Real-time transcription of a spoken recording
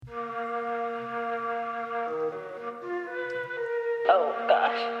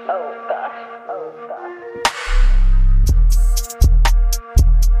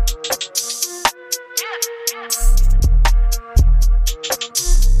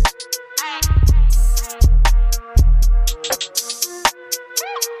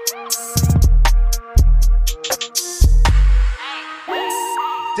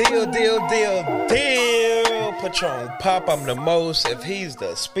Deal. Patron Pop, I'm the most. If he's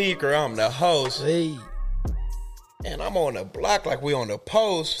the speaker, I'm the host. Hey, And I'm on the block like we on the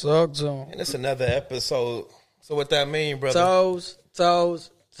post. talk to him. And it's another episode. So what that mean, brother? Toes.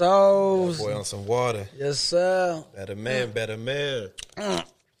 Boy on some water. Yes, sir. Better man.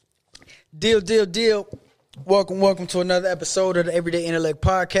 Deal. Welcome to another episode of the Everyday Intellect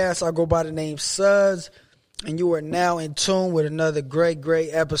Podcast. I go by the name Suds, and you are now in tune with another great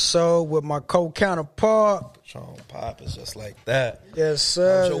episode with my co-counterpart. Patron Pop is just like that. Yes,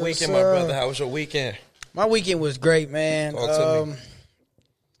 sir. How was your weekend, my brother? How was your weekend? My weekend was great, man. Talk to me.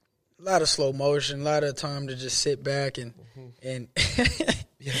 A lot of slow motion, a lot of time to just sit back and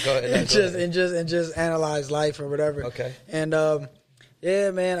Yeah, go ahead. and just analyze life or whatever. Okay. And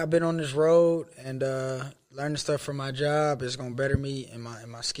yeah, man, I've been on this road and learning stuff from my job is gonna better me in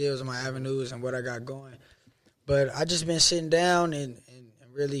my skills and my avenues and what I got going. But I just been sitting down and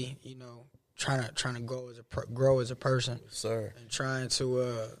really, trying to grow as a person, Sir. and trying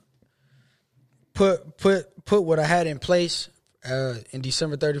to put what I had in place in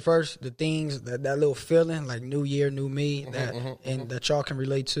December 31st, the things that little feeling like new year, new me, that y'all can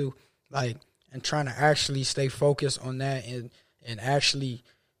relate to, like, and trying to actually stay focused on that and actually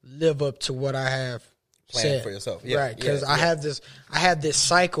live up to what I have Plan said. for yourself. Yeah, right? Because yeah. I have this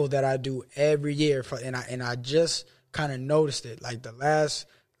cycle that I do every year, and I just kind of noticed it. Like the last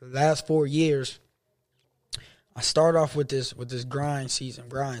 4 years, I start off with this grind. So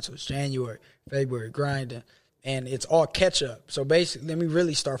it's January, February grinding, and it's all catch up. So basically, let me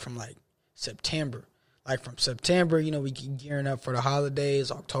really start from like September. Like from September, we keep gearing up for the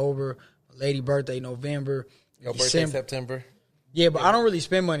holidays. October, lady birthday, November. Your birthday September? Yeah, but I don't really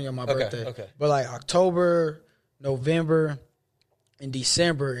spend money on my birthday. Okay. But like October, November, and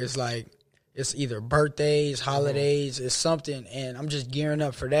December is like, it's either birthdays, holidays, it's something, and I'm just gearing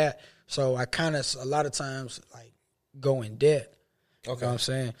up for that. So I kind of, a lot of times, like, go in debt. Okay. You know what I'm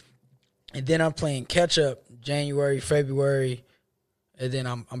saying? And then I'm playing catch up January, February, and then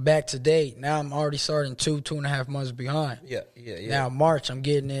I'm back to date. Now I'm already starting 2.5 months behind. Yeah. Now March, I'm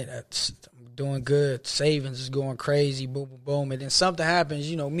getting it. I'm doing good. Savings is going crazy. Boom. And then something happens.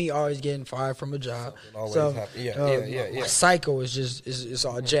 Me always getting fired from a job. Always happen. Yeah. My cycle is it's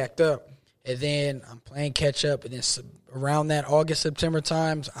all jacked up. And then I'm playing catch up. And then around that August, September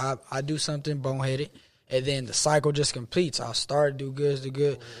times, I do something boneheaded. And then the cycle just completes. I'll start do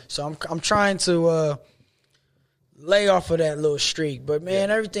good. So I'm trying to lay off of that little streak. But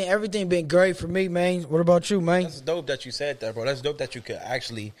man, everything been great for me, man. What about you, man? That's dope that you said that, bro. That's dope that you could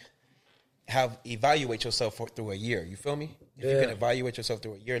actually evaluate yourself through a year. You feel me? If you can evaluate yourself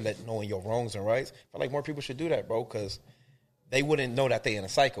through a year, knowing your wrongs and rights, I feel like more people should do that, bro, because they wouldn't know that they in a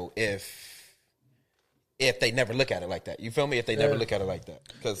cycle if they never look at it like that. You feel me? If they never look at it like that.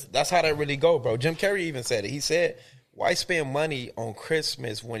 Because that's how that really go, bro. Jim Carrey even said it. He said, why spend money on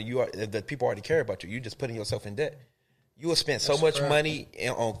Christmas when the people already care about you? You just putting yourself in debt. You will spend so much money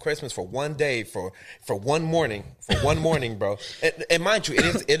on Christmas for one day, for one morning, bro. And mind you,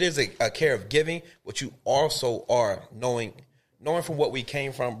 it is a care of giving, but you also are knowing from what we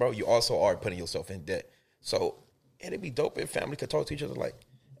came from, bro. You also are putting yourself in debt. So it'd be dope if family could talk to each other like,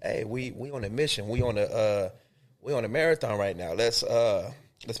 hey, we on a mission. We on a marathon right now. Let's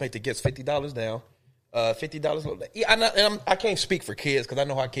make the gifts $50 down. $50. Yeah, I can't speak for kids because I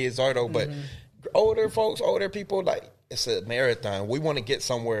know how kids are though. But older people, like, it's a marathon. We want to get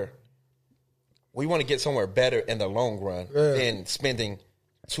somewhere. We want to get somewhere better in the long run than spending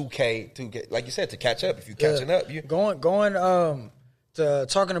 $2K to get, like you said, to catch up. If you're catching up, you going to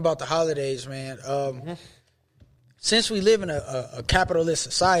talking about the holidays, man. Since we live in a capitalist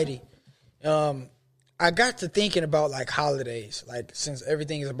society, I got to thinking about like holidays. Like, since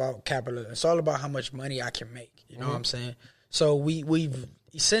everything is about capitalism, it's all about how much money I can make. You know what I'm saying? So we've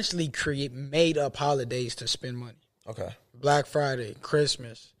essentially made up holidays to spend money. Okay. Black Friday,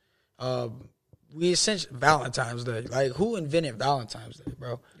 Christmas, we essentially Valentine's Day. Like, who invented Valentine's Day,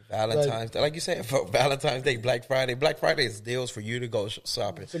 bro? Valentine's Day, like you said, for Valentine's Day, Black Friday. Black Friday is deals for you to go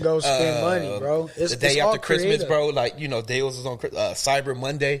shopping, to go spend money, bro. The day after Christmas, bro. Like, deals is on Cyber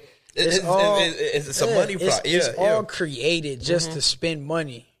Monday. It's a money plot. It's all created just to spend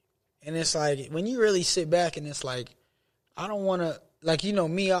money, and it's like when you really sit back and it's like, I don't want to. Like,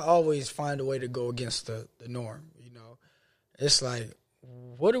 me, I always find a way to go against the norm. It's like,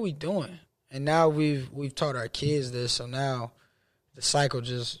 what are we doing? And now we've taught our kids this, so now the cycle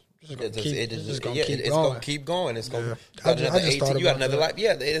just gonna keep going. It's gonna. I just thought you got another that. life.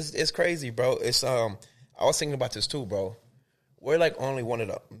 Yeah, it's crazy, bro. It's I was thinking about this too, bro. We're like only one of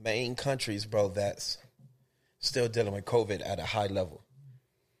the main countries, bro, that's still dealing with COVID at a high level.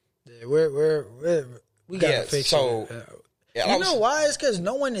 Yeah, we gotta fix so, it. Yeah, You know why? It's because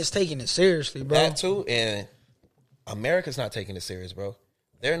no one is taking it seriously, bro. That too, and America's not taking it serious, bro.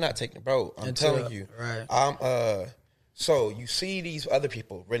 They're not taking it, bro. I'm telling you. Right. So you see these other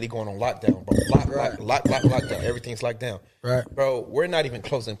people really going on lockdown, bro. Lockdown. Everything's locked down. Right. Bro, we're not even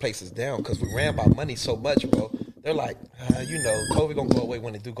closing places down because we ran by money so much, bro. They're like, COVID gonna go away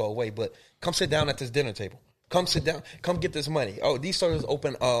when it do go away, but come sit down at this dinner table. Come sit down. Come get this money. Oh, these stores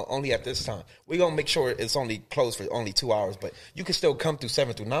open only at this time. We're going to make sure it's only closed for only 2 hours, but you can still come through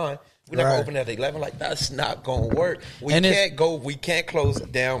 7 through 9. We're not going to open at 11. Like, that's not going to work. We can't close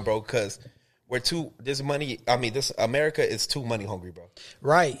down, bro, because this America is too money hungry, bro.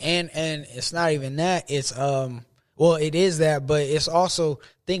 Right. And it's not even that. It's, it is that, but it's also,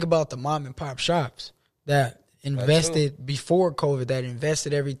 think about the mom and pop shops that invested before COVID, that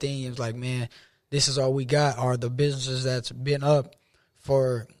invested everything. It was like, man, this is all we got, are the businesses that's been up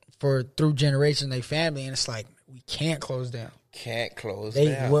for through generations, they family, and it's like we can't close down. Can't close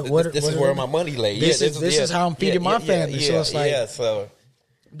down. This is where my money lay. This is how I'm feeding my family. So it's like, so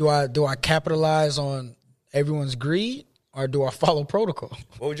do I capitalize on everyone's greed or do I follow protocol?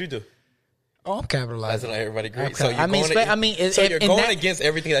 What would you do? Oh, I'm capitalizing on everybody agrees. So you're going against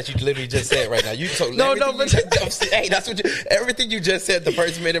everything that you literally just said right now. That's what everything you just said the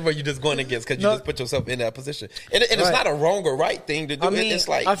first minute, but you're just going against because you just put yourself in that position. And it's not a wrong or right thing to do. It's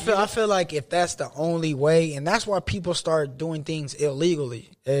like I feel like if that's the only way, and that's why people start doing things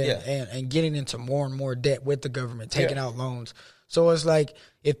illegally and getting into more and more debt with the government, taking out loans. So it's like,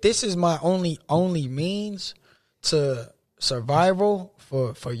 if this is my only means to survival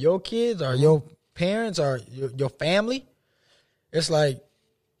for your kids or your parents or your family, it's like,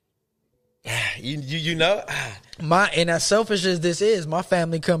 and as selfish as this is, my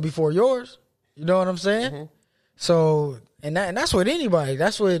family come before yours. You know what I'm saying? Mm-hmm. So and that's with anybody.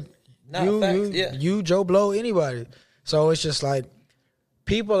 That's with you, Joe Blow, anybody. So it's just like,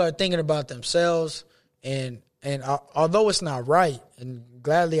 people are thinking about themselves, and although it's not right, and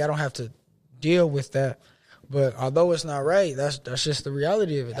gladly I don't have to deal with that. But although it's not right, that's just the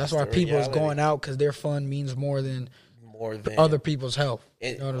reality of it. That's why people is going out, because their fun means more than other people's health.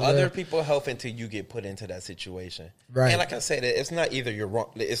 You know other people's health until you get put into that situation. Right. And like I said, it's not either you're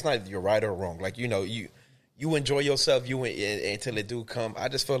wrong. It's not you're right or wrong. Like, you enjoy yourself. Until it do come. I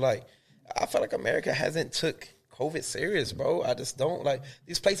feel like America hasn't took COVID serious, bro. I just don't like,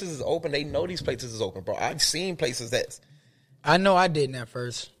 these places is open. They know these places is open, bro. I've seen places that's. I know I didn't at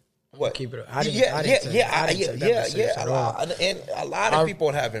first. What? Keep it. And a lot of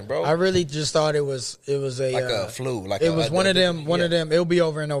people haven't, bro. I really just thought it was a flu. Like it was one of them. It'll be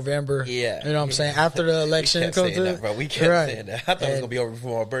over in November. Yeah, you know what I'm saying, after the election comes through. Bro, we kept saying that. I thought it was gonna be over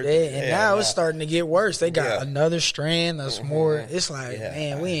before my birthday. And now it's starting to get worse. They got another strand that's more. It's like,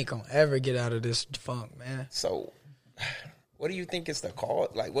 man, we ain't gonna ever get out of this funk, man. So, what do you think is the cause?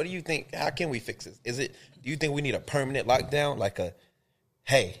 Like, what do you think? How can we fix this? Do you think we need a permanent lockdown, like a,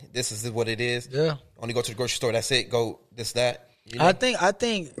 hey, this is what it is? Yeah. Only go to the grocery store. That's it. Go this, that. You know? I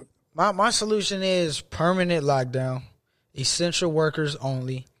think my solution is permanent lockdown, essential workers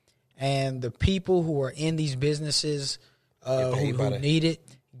only, and the people who are in these businesses who need it,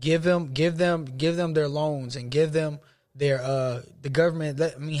 give them their loans and give them their the government.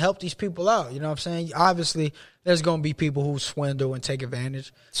 Help these people out. You know what I'm saying? Obviously, there's gonna be people who swindle and take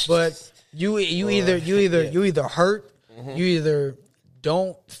advantage, but you either hurt, mm-hmm. you either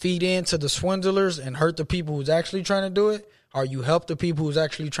don't feed into the swindlers and hurt the people who's actually trying to do it, or you help the people who's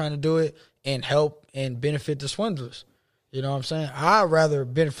actually trying to do it and help and benefit the swindlers. You know what I'm saying? I'd rather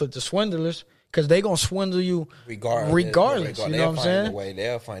benefit the swindlers, because they going to swindle you regardless. You know what I'm saying?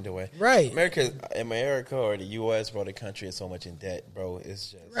 They'll find a way. Right. America or the U.S., bro, the country is so much in debt, bro.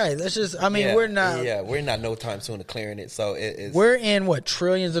 It's just. Right. Let's just, we're not. Yeah, we're not no time soon to clearing it. So it's. We're in, what,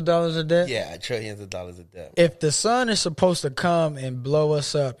 trillions of dollars of debt? Yeah, trillions of dollars of debt. If the sun is supposed to come and blow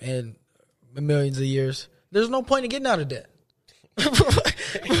us up in millions of years, there's no point in getting out of debt.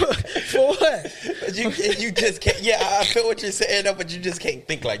 For what? You just can't. Yeah, I feel what you're saying, though, but you just can't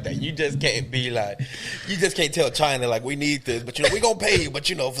think like that. You just can't be like, you just can't tell China like, we need this, but we gonna pay you. But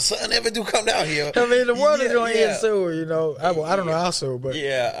if the sun ever do come down here, the world is gonna end soon. I don't know how soon, but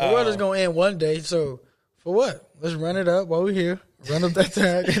the world is gonna end one day. So for what? Let's run it up while we're here. Run up that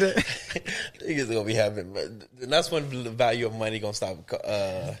tag. Niggas gonna be having, and that's when the value of money gonna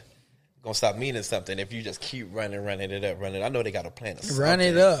stop meaning something if you just keep running it up. I know they got a plan. Run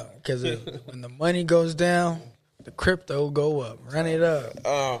it up, because when the money goes down, the crypto go up. Run it up.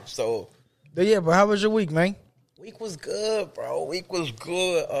 But how was your week, man? Week was good, bro.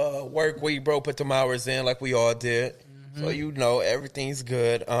 Work week, bro. Put them hours in like we all did. So you know everything's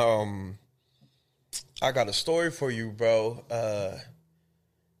good. I got a story for you, bro.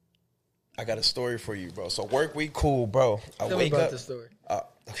 So work week cool, bro. I Tell wake me about up. the story.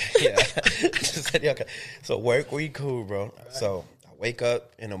 Okay, yeah. Just said, yeah, okay. So work week cool, bro. Right. So I wake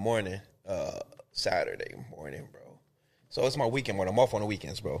up in the morning, Saturday morning, bro. So it's my weekend when I'm off on the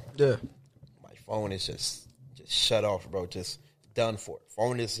weekends, bro. Yeah. My phone is just shut off, bro. Just done for.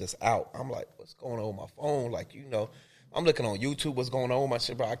 Phone is just out. I'm like, what's going on with my phone? Like, you know, I'm looking on YouTube, what's going on with my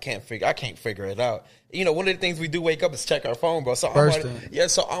shit, bro. I can't figure it out. You know, one of the things we do wake up is check our phone, bro. So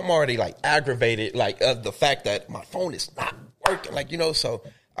I'm already like aggravated, like of the fact that my phone is not working. Like, you know, so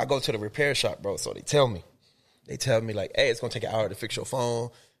I go to the repair shop, bro. So they tell me like, hey, it's gonna take an hour to fix your phone.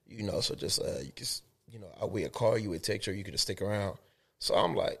 You know, so just you can, you know, we'll call you, a text you, you can just stick around. So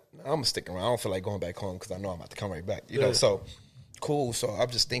I'm like, nah, I'm gonna stick around. I don't feel like going back home because I know I'm about to come right back. You know, so cool. So I'm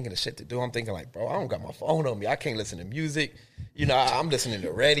just thinking of shit to do. I'm thinking like, bro, I don't got my phone on me. I can't listen to music. You know, I'm listening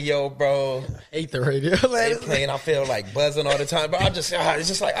to radio, bro. I hate the radio. They playing. I feel like buzzing all the time. But it's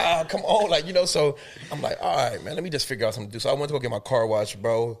just like, come on. Like, you know, so I'm like, all right, man, let me just figure out something to do. So I went to go get my car washed,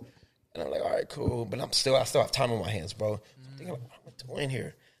 bro. And I'm like, all right, cool. But I still have time on my hands, bro. So I'm thinking, like, what am I doing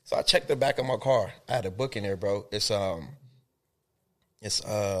here? So I checked the back of my car. I had a book in there, bro. It's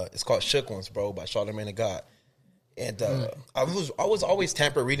called Shook Ones, bro, by Charlamagne Tha God. And I was always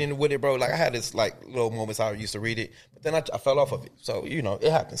tamper reading with it, bro. Like I had this like little moments I used to read it, but then I fell off of it. So you know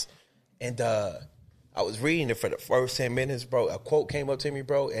it happens. And I was reading it for the first 10 minutes, bro. A quote came up to me,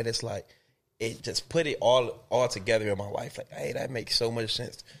 bro, and it's like it just put it all together in my life. Like, hey, that makes so much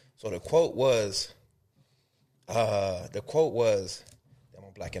sense. So the quote was, damn,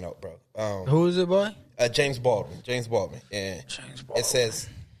 I'm blacking out, bro. Who is it by? James Baldwin. And it says,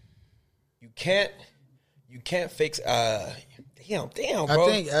 you can't fix. Damn, bro. I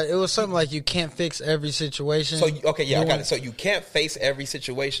think it was something like you can't fix every situation. So okay, yeah, I got it. So you can't face every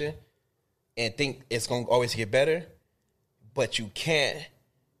situation and think it's gonna always get better, but you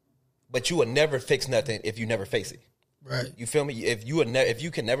will never fix nothing if you never face it. Right. You feel me? If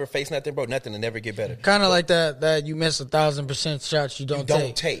you can never face nothing, bro, nothing will never get better. Kind of like that you miss 1,000% shots you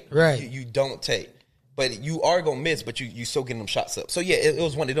don't take. Right. You don't take. But you are going to miss, but you still getting them shots up. So, yeah, it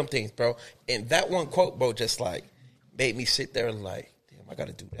was one of them things, bro. And that one quote, bro, just, like, made me sit there and, like, damn, I got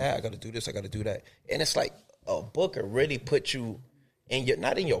to do that. I got to do this. I got to do that. And it's like a book could really put you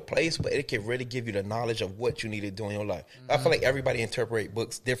not in your place, but it can really give you the knowledge of what you need to do in your life. Mm-hmm. I feel like everybody interprets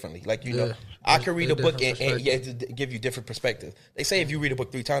books differently. Like, you know, I can read a book and give you different perspectives. They say if you read a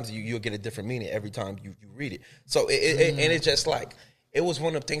book 3 times, you'll get a different meaning every time you read it. So, and it's just like, it was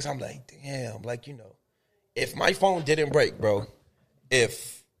one of the things I'm like, damn, like, you know, if my phone didn't break, bro,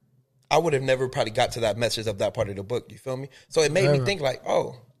 if I would have never probably got to that message of that part of the book, you feel me? So it made me think like,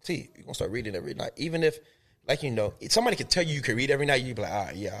 oh, see, you're going to start reading every night. Even if, like, you know, somebody could tell you can read every night, you'd be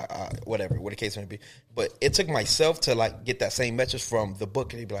like, whatever, what the case may be. But it took myself to, like, get that same message from the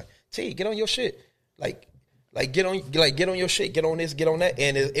book, and he'd be like, T, get on your shit. Like get on your shit, get on this, get on that.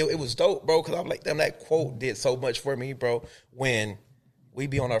 And it was dope, bro, because I'm like, damn, that quote did so much for me, bro, when we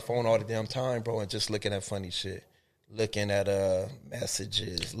be on our phone all the damn time, bro, and just looking at funny shit, looking at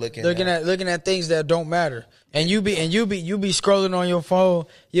messages, looking at things that don't matter. And you be scrolling on your phone.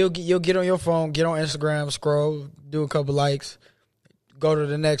 You'll get on your phone, get on Instagram, scroll, do a couple likes, go to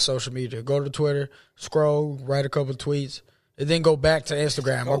the next social media, go to Twitter, scroll, write a couple tweets, and then go back to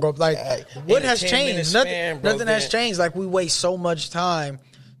Instagram or go like, what has changed? Nothing has changed. Like we waste so much time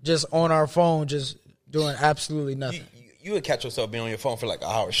just on our phone, just doing absolutely nothing. You would catch yourself being on your phone for like an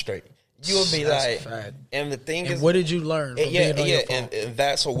hour straight. You would be like, and the thing is, what did you learn? From being on your phone? And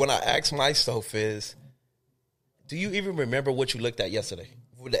that's so when I ask myself is, do you even remember what you looked at yesterday?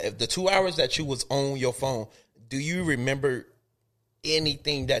 The 2 hours that you was on your phone, do you remember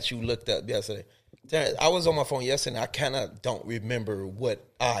anything that you looked up yesterday? I was on my phone yesterday, and I kind of don't remember what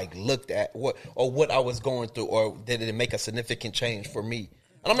I looked at, what I was going through, or did it make a significant change for me?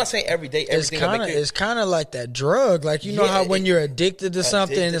 And I'm not saying every day, everything. It's kind of like that drug. Like, you know how when you're addicted to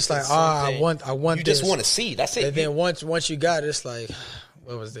something, it's like, I want you just want to see. That's it. And then once you got it, it's like,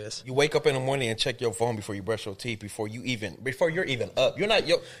 what was this? You wake up in the morning and check your phone before you brush your teeth, before you're even up. You're not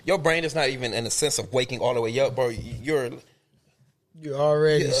your brain is not even in the sense of waking all the way up, bro. You're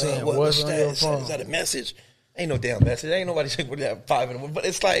already seeing what's on your phone. Is that a message? Ain't no damn message. Ain't nobody checking with that 5 in the morning. But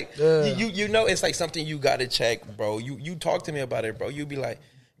it's like you know it's like something you gotta check, bro. You talk to me about it, bro. You be like,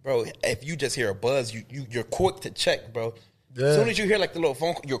 bro, if you just hear a buzz, you're quick to check, bro. Yeah. As soon as you hear like the little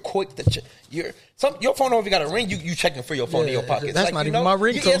phone, you're quick to check. Your phone don't even got a ring. You checking for your phone in your pocket. That's like, not even my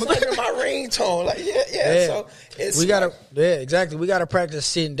ringtone. It's not even my ringtone. Like yeah. So exactly. We gotta practice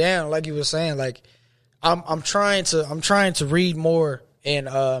sitting down, like you were saying. Like I'm trying to read more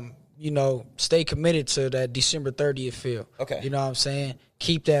and stay committed to that December 30th feel. Okay. You know what I'm saying?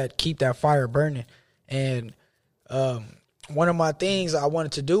 Keep that fire burning. And one of my things I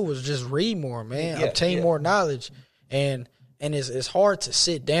wanted to do was just read more, man. Obtain more knowledge. And it's hard to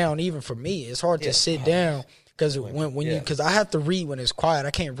sit down, even for me. It's hard to sit down because because I have to read when it's quiet.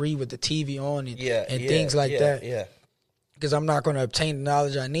 I can't read with the TV on and things like that. Yeah. Because I'm not going to obtain the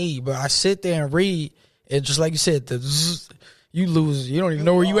knowledge I need. But I sit there and read, and just like you said, you lose. You don't even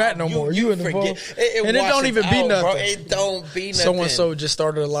know where you at no more. You in the phone, and it don't even be nothing. Bro. It don't be nothing. So-and-so just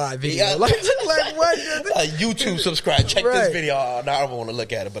started a live video. Yeah. Like what? YouTube subscribe. Check this video. Oh, now I don't want to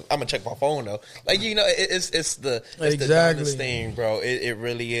look at it, but I'm gonna check my phone though. Like it's the dumbest thing, bro. It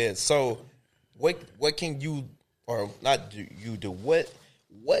really is. So what can you or not you do?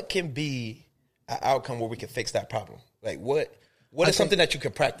 What can be an outcome where we can fix that problem? Like what is something that you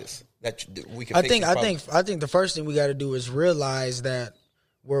can practice that we can? I think the first thing we got to do is realize that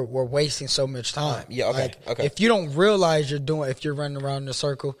we're wasting so much time. Okay. If you don't realize if you're running around in a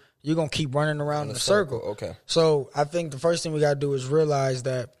circle, you're gonna keep running around in a circle. Okay. So I think the first thing we got to do is realize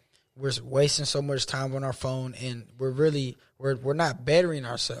that we're wasting so much time on our phone, and we're not bettering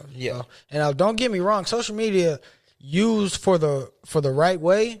ourselves. You know? And don't get me wrong, social media used for the right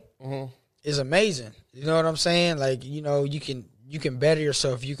way is amazing. You know what I'm saying? Like, you can better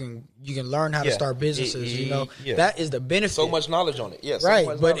yourself. You can learn how to start businesses. That is the benefit. So much knowledge on it. Yes. Right.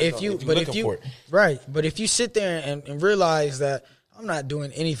 But if you sit there and realize that I'm not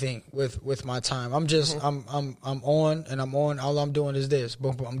doing anything with my time. I'm just I'm on. All I'm doing is this.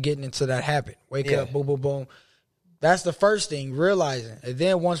 Boom, boom. I'm getting into that habit. Wake up. Boom, boom, boom. That's the first thing. Realizing, and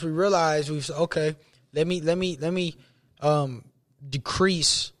then once we realize, we say, okay, let me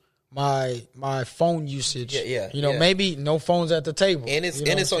decrease my phone usage. Maybe no phones at the table. And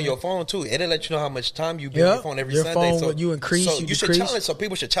it's on your phone too. It'll let you know how much time you be on your phone every Sunday. Phone, so you increase. So you should challenge. So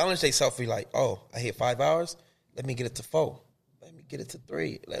people should challenge themselves. Be like, oh, I hit 5 hours. Let me get it to 4. Let me get it to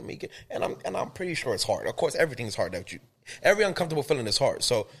 3. And I'm pretty sure it's hard. Of course, everything is hard. Every uncomfortable feeling is hard.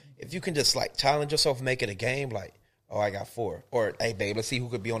 So if you can just like challenge yourself, make it a game. Like, oh, I got 4. Or hey, babe, let's see who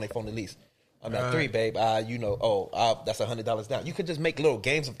could be on their phone the least. I'm at 3, babe. That's $100 down. You could just make little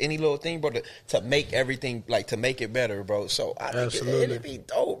games of any little thing, bro, to make everything, like, to make it better, bro. So I think it'd be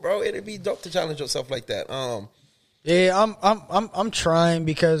dope, bro. It'd be dope to challenge yourself like that. I'm trying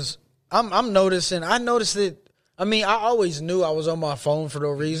because I'm noticing. I noticed it. I mean, I always knew I was on my phone for no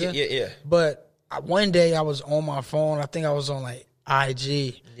reason. Yeah. But one day I was on my phone. I think I was on like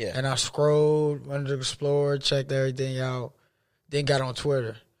IG. Yeah. And I scrolled, went to Explore, checked everything out, then got on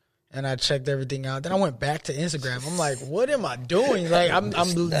Twitter. And I checked everything out. Then I went back to Instagram. I'm like, what am I doing? Like, I'm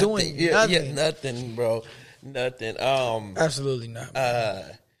doing nothing. Yeah, nothing, bro. Nothing. Absolutely not.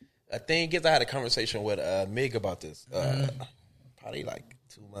 I think I had a conversation with Mig about this. Probably like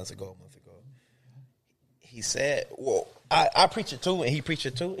 2 months ago, a month ago. He said, well, I preach it too, and he preached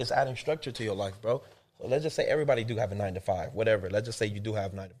it too. It's adding structure to your life, bro. So let's just say everybody do have a 9 to 5, whatever. Let's just say you do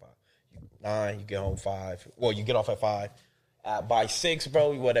have 9 to 5. 9, you get home 5. Well, you get off at 5. By 6,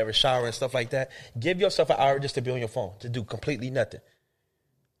 bro, whatever, shower and stuff like that. Give yourself an hour just to be on your phone, to do completely nothing.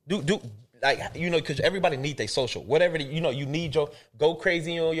 Do like, because everybody need their social. Whatever, you need go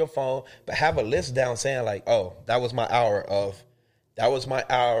crazy on your phone, but have a list down saying like, oh, that was my hour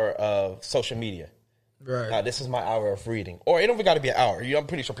of social media. Right. Now, this is my hour of reading. Or it don't even got to be an hour. I'm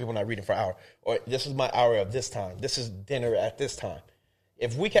pretty sure people are not reading for an hour. Or this is my hour of this time. This is dinner at this time.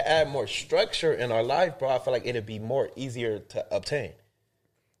 If we can add more structure in our life, bro, I feel like it'd be more easier to obtain.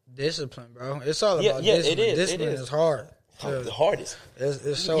 Discipline, bro. It's all about discipline. It is. Discipline is hard. The hardest.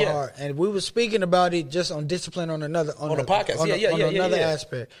 It's so hard. And we were speaking about it just on discipline on the podcast. On another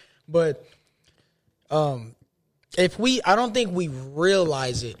aspect. But I don't think we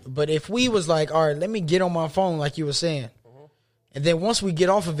realize it, but if we was like, all right, let me get on my phone like you were saying. And then once we get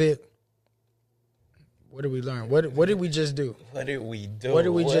off of it, what did we learn? What did we just do? What did we do? What did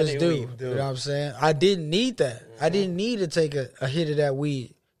we just do? You know what I'm saying? I didn't need that. I didn't need to take a hit of that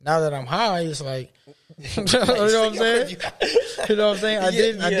weed. Now that I'm high, it's like, you know what I'm saying? You know what I'm saying? I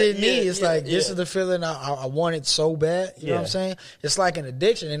didn't need. It's like this is the feeling I wanted so bad. You know what I'm saying? It's like an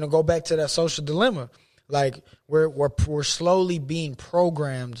addiction, and it'll go back to that social dilemma. Like we're slowly being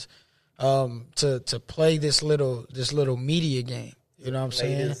programmed to play this little media game. You know what I'm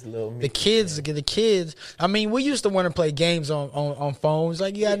saying? The kids. I mean, we used to want to play games on phones.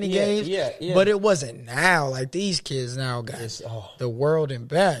 Like, you got any games? Yeah. But it wasn't now. Like, these kids now got the world in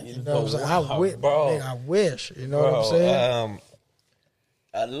back. You know what I'm saying? I wish. You know what I'm saying?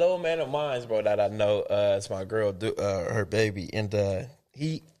 A little man of mine, bro, that I know, it's my girl, her baby, and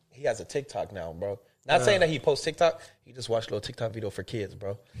he has a TikTok now, bro. Not saying that he posts TikTok. He just watched a little TikTok video for kids,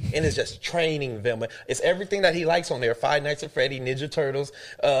 bro. And it's just training them. It's everything that he likes on there. Five Nights at Freddy, Ninja Turtles,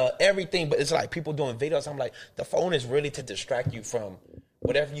 everything. But it's like people doing videos. I'm like, the phone is really to distract you from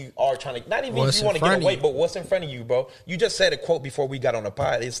whatever you are trying to. Not even if you want to get away, but what's in front of you, bro. You just said a quote before we got on the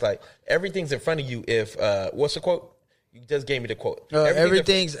pod. It's like, everything's in front of you if, what's the quote? You just gave me the quote.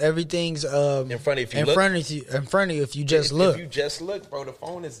 Everything's in front of you. In front of you if you just look. If you just look, bro, the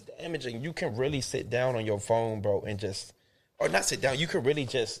phone is damaging. You can really sit down on your phone, bro, and just, or not sit down. You can really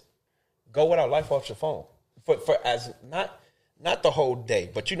just go without life off your phone for as not the whole day,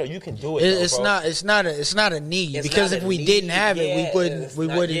 but you can do it. It's not a need, because if we didn't have it, we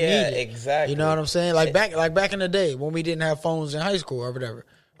wouldn't need it. Exactly. You know what I'm saying? Like back in the day when we didn't have phones in high school or whatever.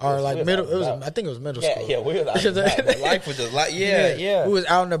 Or like middle, I think it was middle school. Yeah, we was out and about. Life was just like, yeah. We was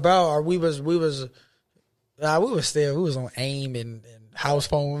out and about, or we was on AIM and house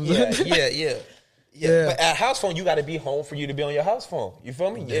phones. Yeah. But at house phone, you got to be home for you to be on your house phone. You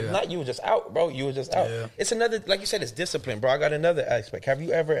feel me? Yeah. If not, you were just out, bro. You were just out. Yeah. It's another, like you said, it's discipline, bro. I got another aspect. Have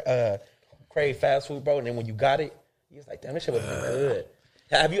you ever craved fast food, bro? And then when you got it, you was like, damn, this shit was good.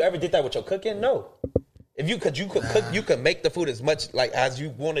 Have you ever did that with your cooking? No. If you could cook, you could make the food as much like as you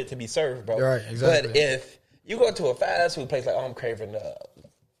want it to be served, bro. Right, exactly. But if you go to a fast food place, like, I'm craving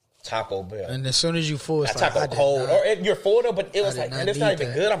Taco Bell, and as soon as you full, it's like, Taco cold, or you're full though, but it was like, man, it's not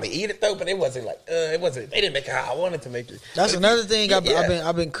even good. I'm gonna eat it though, but it wasn't like, it wasn't. They didn't make it how I wanted to make it. That's another thing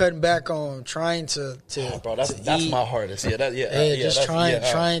I've been cutting back on, trying to bro, that's my hardest.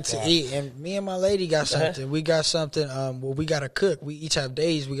 Trying to eat. And me and my lady got something. We got something. Well, we gotta cook. We each have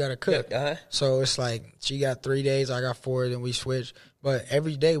days we gotta cook. So it's like she got 3 days, I got 4, then we switch. But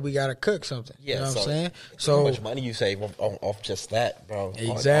every day we gotta cook something. Yeah, you know what I'm saying? So how much money you save off just that, bro?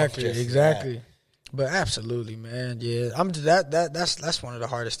 Exactly. That. But absolutely, man. Yeah, that's one of the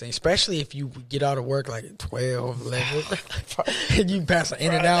hardest things, especially if you get out of work like at 12, 11, and you pass an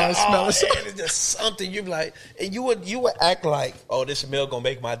In-N-Out and smell it. It's just something you like, and you would act like, oh, this meal gonna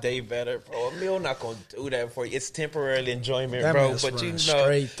make my day better, bro. A meal not gonna do that for you. It's temporary enjoyment, that bro. But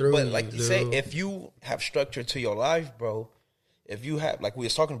straight through. But like you say, if you have structure to your life, bro. If you have, like we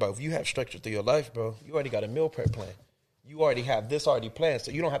was talking about, if you have structure through your life, bro, you already got a meal prep plan. You already have this already planned,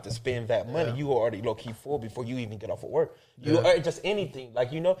 so you don't have to spend that money. Yeah. You already low-key full before you even get off of work. You are just anything, like,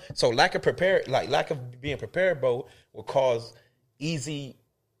 So lack of being prepared, bro, will cause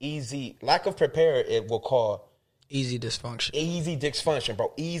lack of prepared. It will cause easy dysfunction,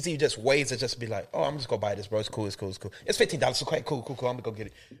 bro. Easy just ways to just be like, oh, I'm just gonna buy this, bro. It's cool. It's $15. So cool. I'm gonna go get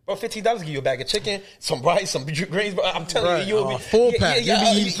it, bro. $15 give you a bag of chicken, some rice, some greens, bro. I'm telling you, you'll be full pack. You'll be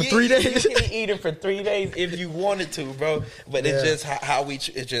eating for 3 days. You can eat it for 3 days if you wanted to, bro. But it's just how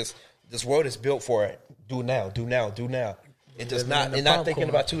this world is built for it. Do now. And just not thinking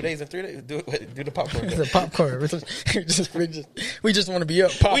about 2 days and 3 days. Do the popcorn. The popcorn. We just want to be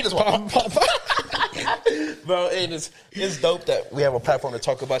up. We just want pop. Bro, and it's dope that we have a platform to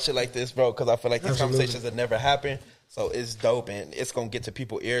talk about shit like this, bro, because I feel like these conversations have never happened. So it's dope, and it's going to get to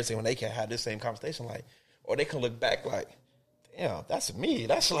people's ears, and when they can have this same conversation, like, or they can look back like, damn, that's me.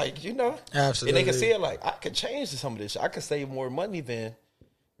 That's like, Absolutely. And they can see it like, I could change some of this shit. I could save more money than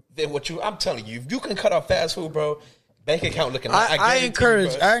what I'm telling you. If you can cut off fast food, bro, bank account looking like I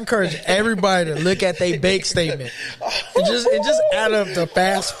encourage everybody to look at their bank statement and just add up the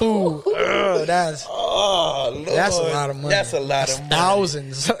fast food. That's a lot of money. That's a lot of money.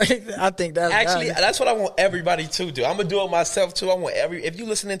 Thousands. I think that's what I want everybody to do. I'm gonna do it myself too. I want if you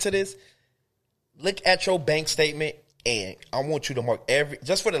listening to this, look at your bank statement and I want you to mark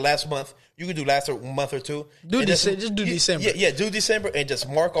just for the last month. You can do last month or two. Just do December. Yeah, do December and just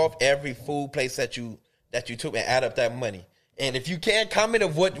mark off every food place that you took and add up that money. And if you can, comment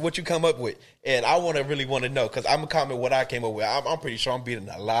of what you come up with. And I really want to know, because I'm going to comment what I came up with. I'm pretty sure I'm beating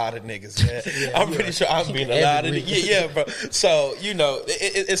a lot of niggas, man. I'm pretty sure I'm beating a lot of niggas. Yeah, bro. So,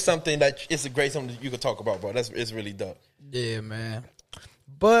 it's something it's a great something that you can talk about, bro. It's really dope. Yeah, man.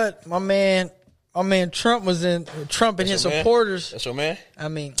 But my man Trump and his supporters. That's your man? I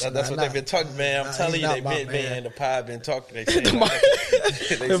mean, that's what they've been talking, man. I'm telling you, they've been the pod been talking.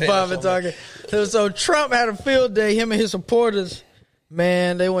 The pod been talking. So Trump had a field day. Him and his supporters,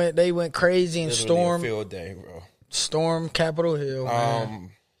 man, they went crazy and stormed. Field day, bro. Stormed Capitol Hill.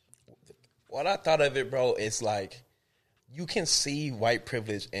 Man. What I thought of it, bro, is like you can see white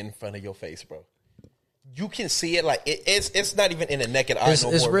privilege in front of your face, bro. You can see it like it's not even in the naked eye no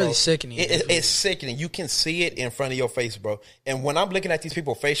more. It's really bro. sickening. It's sickening. You can see it in front of your face, bro. And when I'm looking at these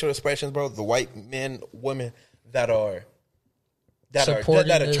people's facial expressions, bro, the white men, women that are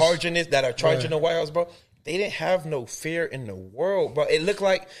charging the White House, bro, they didn't have no fear in the world, bro. It looked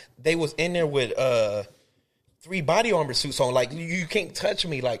like they was in there with 3 body armor suits on. Like, you can't touch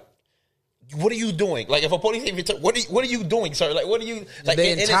me. Like, what are you doing? Like, if a police even what are you doing, sir? Like, what are you like?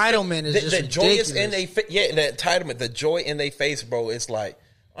 The entitlement is just the joyous ridiculous. in they the entitlement, the joy in their face, bro. It's like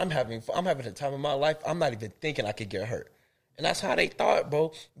I'm having the time of my life. I'm not even thinking I could get hurt, and that's how they thought,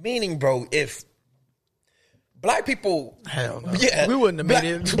 bro. Meaning, bro, if black people, hell no. Yeah, We wouldn't have made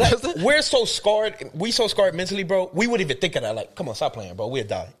it. We're so scarred. We so scarred mentally, bro. We wouldn't even think of that. Like, come on, stop playing, bro. We'll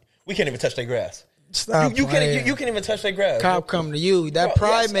die. We can't even touch their grass. Stop You can't even touch their grass. Cop bro. come to you. That Bro,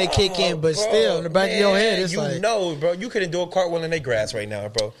 pride yes, may kick in, but bro, still, in the back of your head, it's you like, know, bro, you couldn't do a cartwheel in their grass right now,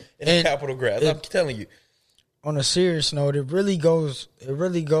 bro. In the Capitol grass. I'm telling you. on a serious note, it really goes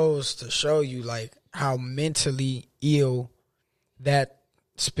to show you like how mentally ill that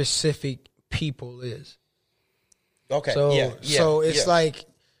specific people is. Okay. So it's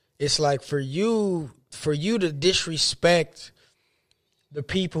like for you to disrespect the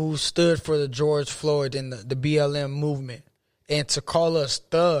people who stood for the George Floyd and the BLM movement, and to call us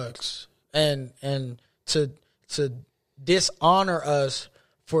thugs and to dishonor us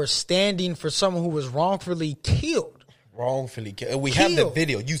for standing for someone who was wrongfully killed. We have the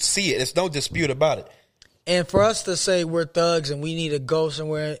video. You see it. There's no dispute about it. And for us to say we're thugs and we need to go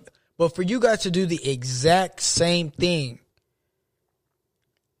somewhere, but for you guys to do the exact same thing,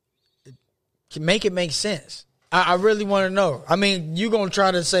 make it make sense. I really want to know. I mean, you're going to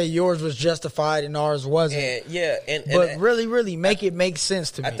try to say yours was justified and ours wasn't. But really make it make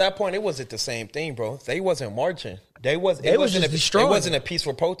sense to me. At that point, it wasn't the same thing, bro. They wasn't marching. It wasn't a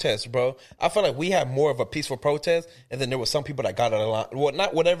peaceful protest, bro. I feel like we had more of a peaceful protest, and then there was some people that got out of line. Well,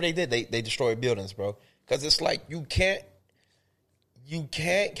 not whatever they did, they destroyed buildings, bro. Because it's like you can't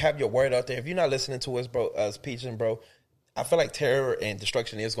have your word out there. If you're not listening to us, bro, us preaching, bro, I feel like terror and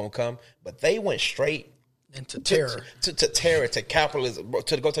destruction is going to come. But they went straight into terror. To terror, to capitalism, bro,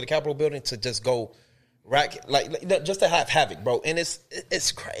 to go to the Capitol building, to just go just to have havoc, bro. And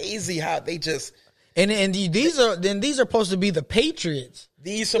it's crazy how they just... And these are supposed to be the patriots.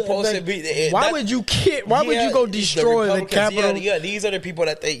 These supposed to be. Why would you go destroy the Capitol? Yeah, these are the people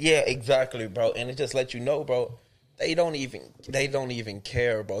that exactly, bro. And it just lets you know, bro. They don't even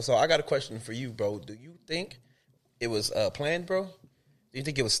care, bro. So I got a question for you, bro. Do you think it was planned, bro? Do you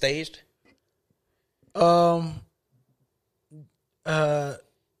think it was staged? That's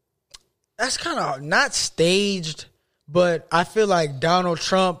kind of not staged, but I feel like Donald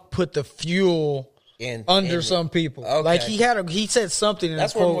Trump put the fuel under some people. Okay. Like he said something in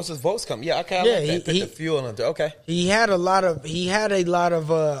that's the where quote. most of his votes come. Yeah, okay. Put the fuel under. Okay. He had a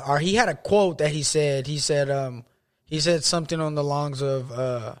quote that he said something on the lines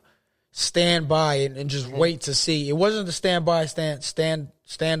of stand by and just wait to see. It wasn't the stand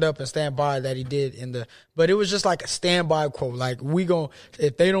up and stand by that he did but it was just like a standby quote. Like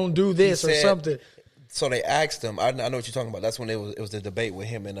if they don't do this or something. So they asked him. I know what you're talking about. That's when it was the debate with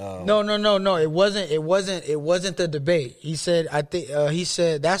him and. No. It wasn't the debate. He said. He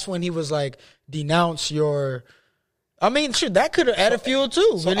said that's when he was like, denounce your. I mean, sure, that could have added fuel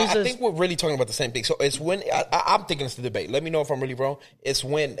too. So I think we're really talking about the same thing. So it's when I'm thinking it's the debate. Let me know if I'm really wrong. It's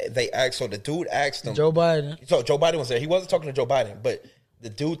when they asked. So the dude asked him. Joe Biden. So Joe Biden was there. He wasn't talking to Joe Biden, but the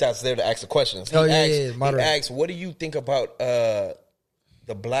dude that's there to ask the questions. He asked, "What do you think about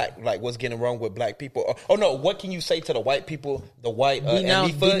the black, like what's getting wrong with black people? Oh no, what can you say to the white people? The white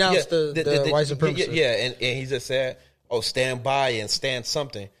denounce the white supremacists. Yeah, and he just said, "Oh, stand by and stand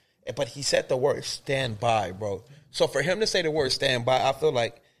something." But he said the word "stand by," bro. So for him to say the word "stand by," I feel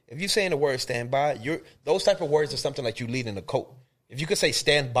like if you're saying the word "stand by," those type of words are something like you lead in a coat. If you could say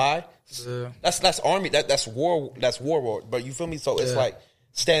 "stand by," that's army. That's war. That's war. But you feel me? So it's like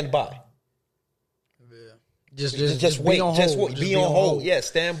stand by. Just wait. Be on hold. Yeah,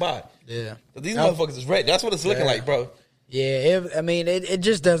 stand by. Yeah. These motherfuckers is ready. That's what it's looking like, bro. Yeah, it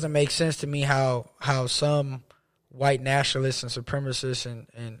just doesn't make sense to me how some white nationalists and supremacists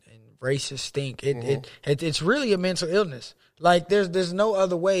and racists think. It's really a mental illness. Like there's no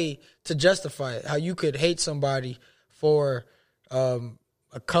other way to justify it. How you could hate somebody for a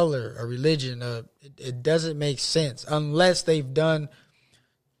color, a religion. It doesn't make sense unless they've done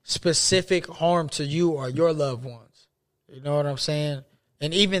specific harm to you or your loved ones. You know what I'm saying?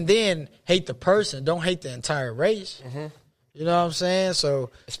 And even then, hate the person. Don't hate the entire race. Mm-hmm. You know what I'm saying? So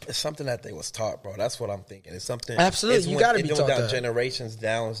it's something that they was taught, bro. That's what I'm thinking. It's something. Absolutely, you got to be taught that. Generations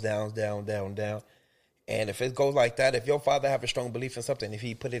down. And if it goes like that, if your father have a strong belief in something, if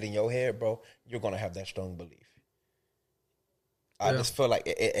he put it in your head, bro, you're gonna have that strong belief. I just feel like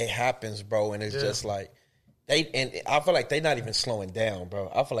it happens, bro, and it's just like I feel like they're not even slowing down,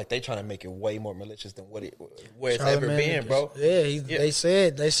 bro. I feel like they trying to make it way more malicious than where it's ever been, bro. Yeah, they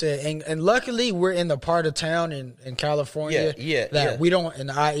said, and luckily we're in the part of town in California that we don't, in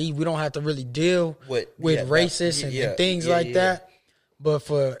the IE, we don't have to really deal with racists and things like that. But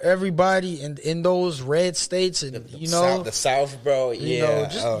for everybody in those red states and the South, bro,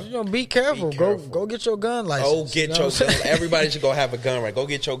 just be careful. Go get your gun license. Go get your gun. Everybody should go have a gun, right? Go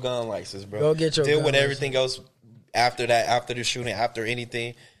get your gun license, bro. Go get your deal gun with license. Everything else after that, after the shooting, after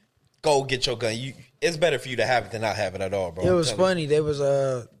anything. Go get your gun. It's better for you to have it than not have it at all, bro. It was funny. There was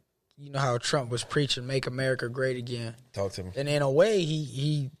you know how Trump was preaching "Make America Great Again." Talk to me. And in a way,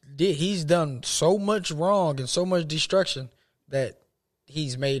 he's done so much wrong and so much destruction that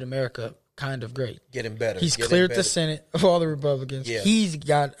he's made America kind of great. Getting better. He's cleared the Senate of all the Republicans. Yeah. He's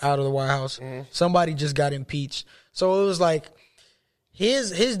got out of the White House. Mm-hmm. Somebody just got impeached. So it was like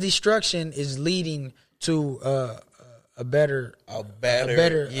his destruction is leading to a better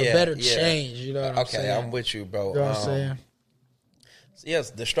change. You know what I'm saying? Okay, I'm with you, bro. You know what I'm saying? So yes,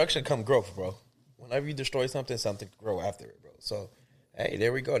 destruction come growth, bro. Whenever you destroy something grow after it, bro. So hey,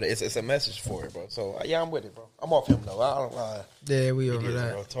 there we go. It's a message for it, bro. So yeah, I'm with it, bro. I'm off him though. I don't lie. Yeah, we over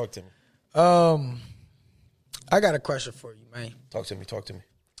that. Bro. Talk to me. I got a question for you, man. Talk to me.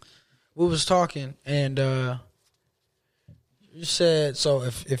 We was talking, and you said so.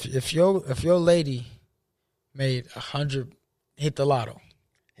 If your lady made 100, hit the lotto.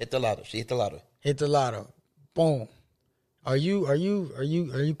 She hit the lotto. Hit the lotto. Boom. Are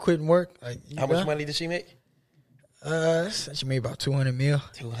you quitting work? Like, how much money did she make? She made about 200 mil.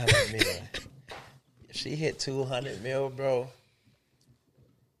 200 mil. If she hit 200 mil, bro,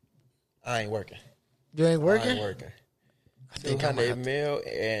 I ain't working. You ain't working? I ain't working. 200 mil,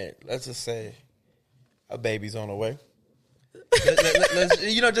 and let's just say a baby's on the way. let's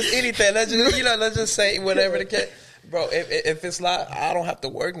just anything. Let's just say whatever the case, bro. If it's like I don't have to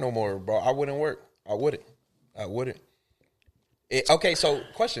work no more, bro, I wouldn't work. I wouldn't. Okay, so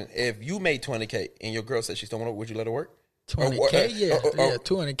question: if you made $20K and your girl said she still want to, would you let her work? $20K, yeah,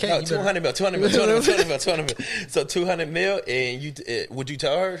 $200K. No, 200 mil. So 200 mil, and you would you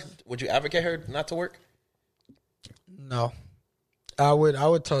tell her? Would you advocate her not to work? No, I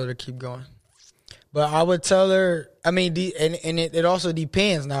would tell her to keep going, but I would tell her. I mean, and it also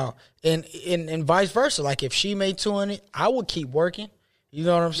depends now, and vice versa. Like if she made 200, I would keep working. You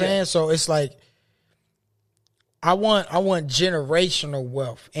know what I'm saying? Yeah. So it's like I want generational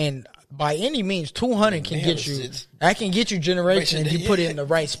wealth, and by any means, 200 can get you. That can get you generation if you put it in the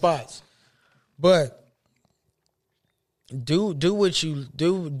right spots. But do what you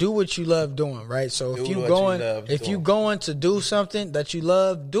love doing, right? So if you going to do something that you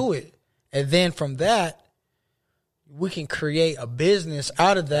love, do it, and then from that, we can create a business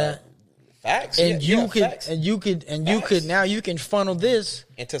out of that. Facts. And you could now you can funnel this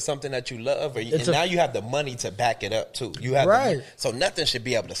into something that you love, and now you have the money to back it up too. You have right. So nothing should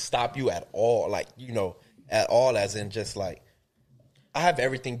be able to stop you at all. Like at all, as in just like I have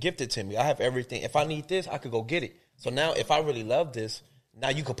everything gifted to me. I have everything. If I need this, I could go get it. So now, if I really love this, now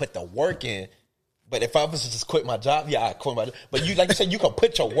you can put the work in. But if I was to just quit my job, I quit my job. But you, like you said, you can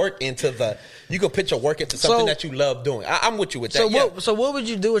put your work into something that you love doing. I'm with you with that. So what would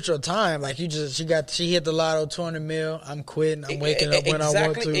you do with your time? Like she hit the lotto, 200 mil. I'm quitting. I'm waking up when I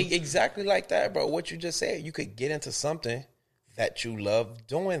want to. Exactly like that, bro. What you just said, you could get into something that you love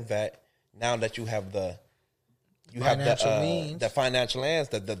doing. That now that you have the financial means,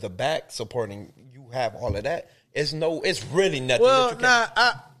 the back supporting, you have all of that. It's really nothing. Well,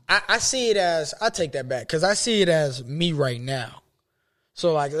 I see it as, I take that back, because I see it as me right now.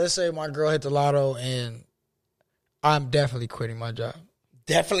 So, like, let's say my girl hit the lotto and I'm definitely quitting my job.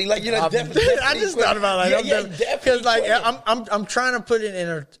 Definitely, like, definitely. I just thought about it. Because, like, I'm trying to put it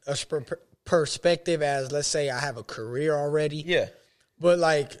in a perspective as, let's say I have a career already. Yeah. But,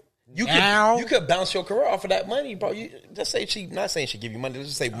 like, you could bounce your career off of that money, bro. You just say not saying she give you money. Let's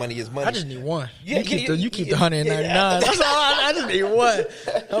just say money is money. I just need one. Yeah, you keep the 199. That's all. I just need one.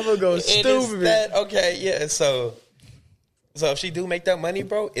 I'm gonna go stupid. Okay, yeah. So if she do make that money,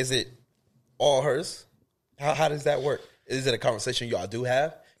 bro, is it all hers? How does that work? Is it a conversation y'all do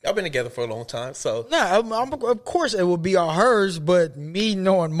have? Y'all been together for a long time, so of course it will be all hers. But me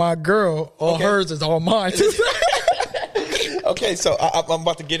knowing my girl, all hers is all mine. Okay, so I'm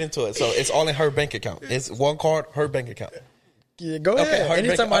about to get into it. So it's all in her bank account. It's one card, her bank account. Yeah, go ahead.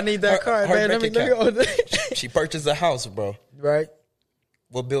 Anytime I need that card, man, let me go. She purchased a house, bro. Right.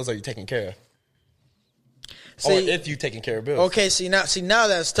 What bills are you taking care of? See, or if you taking care of bills. Okay, now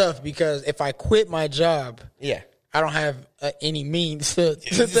that's tough, because if I quit my job, yeah, I don't have any means to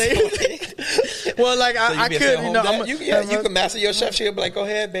take. Well, like So I be a could, stay-at-home you know, dad? You can master your chef. She'll be like, go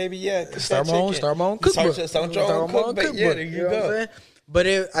ahead, baby. Yeah, start my own cookbook. Start your own cookbook. Yeah, there you go. But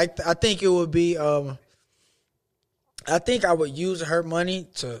I think it would be. I think I would use her money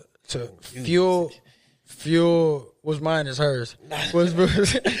to fuel. What's mine is hers. That's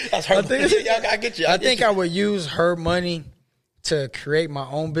her. I get you. I think I would use her money to create my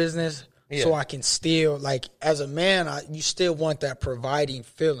own business. Yeah. So I can still, like, as a man, you still want that providing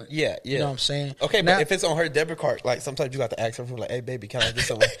feeling. Yeah. You know what I'm saying? Okay, now, but if it's on her debit card, like, sometimes you have to ask her for, like, hey, baby, can I get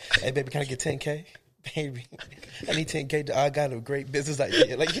something? Hey, baby, can I get 10K? Baby, I need 10K. I got a great business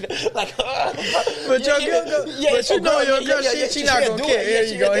idea. Like, you know, like, but your girl, but you know your girl, she not gonna care. Here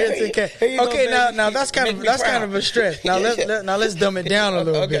you go, here's 10K. Okay, now that's kind of a stretch. Now let's dumb it down a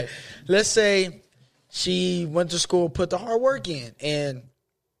little bit. Let's say she went to school, put the hard work in, and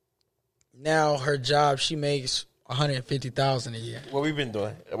now her job, she makes $150,000 a year. What we've been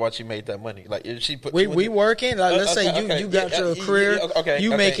doing while she made that money, like she put. We working. Like, let's say you got your career.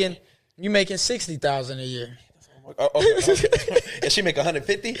 You making $60,000 a year. And she make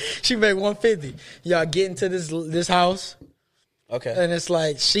 150. She make 150. Y'all get into this house. Okay. And it's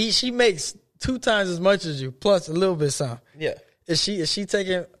like she makes 2 times as much as you, plus a little bit some. Yeah. Is she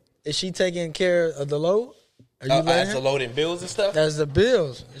taking care of the load? Are you as the load and bills and stuff? That's the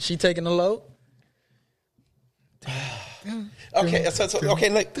bills. Is she taking the load? Okay, okay.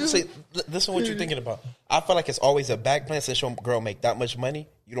 Look, see, this is what you're thinking about. I feel like it's always a back plan. Since your girl make that much money,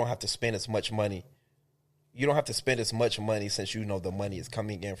 you don't have to spend as much money. You don't have to spend as much money since you know the money is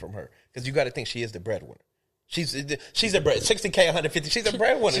coming in from her. Because you got to think she is the breadwinner. She's the bread. 60K, 150. She's a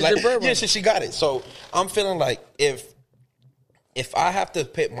breadwinner. She's the breadwinner. Yeah, she got it. So I'm feeling like if I have to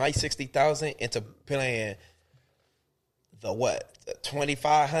put my 60,000 into paying the what,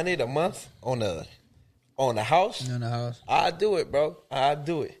 2,500 a month on the house, I do it, bro. I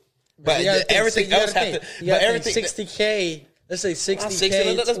do it. But everything else has to. But everything 60K. Let's say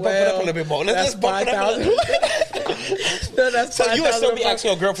 60K. Let's bump it up a little bit more. Let's bump it up a little bit. So you would still be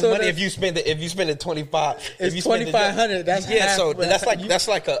asking your girl for money if you spend it 25. It's 2,500. That's half. So that's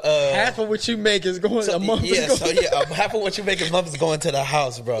like a half of what you make is going a month. Yeah. Half of what you make a month is going to the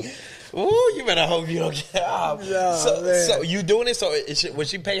house, bro. Ooh, you better hope you don't get out. So you doing it? So would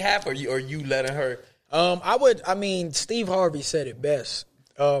she pay half, or you letting her? Steve Harvey said it best.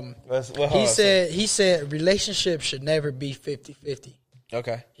 He said relationships should never be 50-50.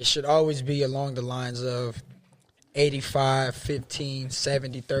 Okay. It should always be along the lines of 85, 15,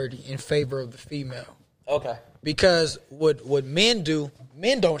 70, 30 in favor of the female. Okay. Because what men do,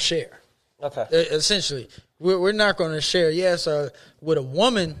 men don't share. Okay. Essentially, we're not going to share. Yes, with a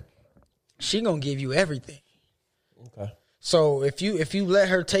woman, she going to give you everything. Okay. So if you let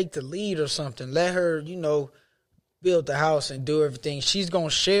her take the lead or something, let her, build the house and do everything, she's going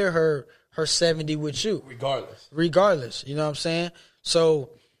to share her 70 with you. Regardless. You know what I'm saying? So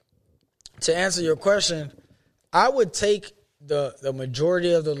to answer your question, I would take the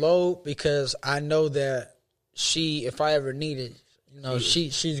majority of the load because I know that she, if I ever need it,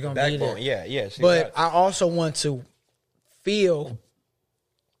 she's going to be there. Yeah. But I also want to feel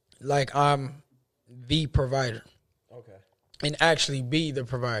like I'm the provider. And actually be the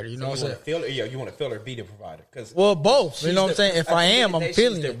provider, you know what I'm saying? You want to feel her be the provider, both. You know what I'm saying? If I am, I'm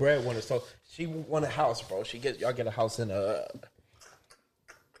feeling it. She's the breadwinner, so she want a house, bro. Y'all get a house in let's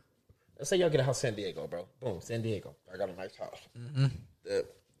say y'all get a house in San Diego, bro. Boom, San Diego. I got a nice house. Mm-hmm.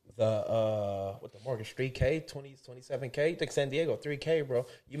 The mortgage 3K, 27K. Take San Diego 3K, bro.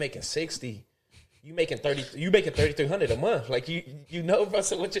 You making 60. You making 3,300 a month, like bro.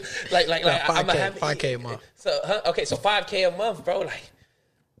 So what you like 5K a month. So so 5K a month, bro. Like,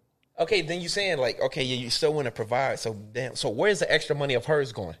 okay, then you saying like, okay, yeah, you still want to provide. So damn. So where's the extra money of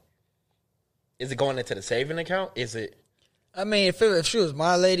hers going? Is it going into the saving account? Is it? I mean, if she was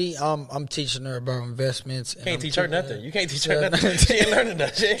my lady, I'm teaching her about investments. You can't teach her nothing. You can't teach her nothing. She ain't learning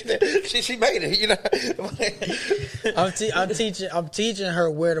that. She made it. I'm teaching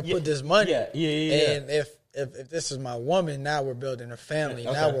her where to put this money. Yeah. And if this is my woman, now we're building a family.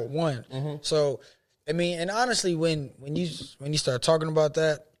 Okay. Now we're one. Mm-hmm. So, I mean, and honestly, when you start talking about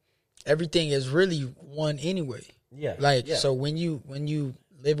that, everything is really one anyway. Yeah. So when you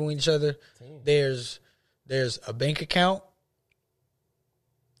living with each other, there's a bank account.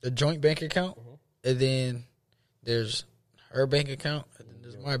 The joint bank account, and then there's her bank account, and then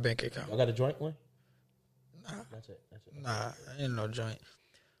there's my bank account. I got a joint one? Nah. That's it. Nah, ain't no joint.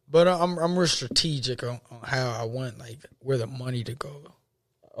 But I'm real strategic on how I want, like, where the money to go.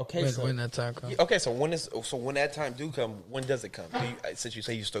 Okay, when that time comes. Okay, so when that time do come, when does it come? Since you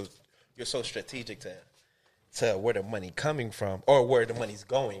say you're so strategic to where the money coming from or where the money's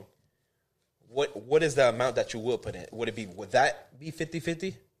going, what is the amount that you will put in? Would that be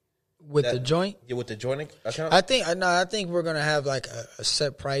 50-50? With the joint? Yeah, with the joint account? I think we're going to have like a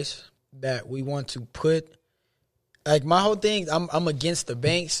set price that we want to put. Like my whole thing, I'm against the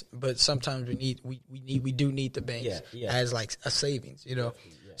banks, but sometimes we do need the banks as like a savings, you know.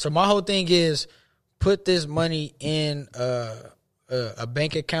 Yeah. So my whole thing is put this money in a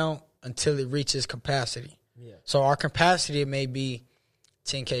bank account until it reaches capacity. Yeah. So our capacity may be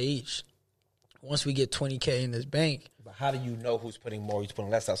 $10K each. Once we get $20K in this bank. But how do you know who's putting more, who's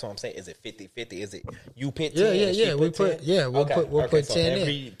putting less? That's what I'm saying. Is it 50-50? Is it you put 10? Yeah. We'll put so 10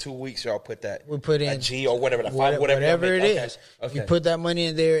 every 2 weeks y'all put that. We put in a G or whatever, the 5, whatever it is. Okay. You put that money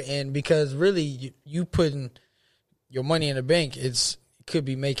in there, and because really you putting your money in the bank, it could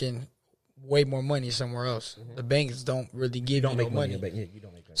be making way more money somewhere else. Mm-hmm. The banks don't really give you no money. Yeah, you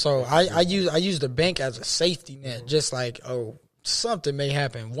don't make money. So I use the bank as a safety net, just like something may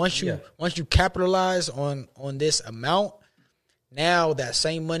happen. Once you capitalize on this amount, now that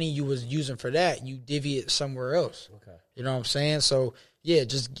same money you was using for that, you divvy it somewhere else. Okay. You know what I'm saying? So yeah,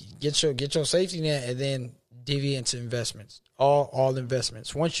 just get your safety net and then divvy into investments. All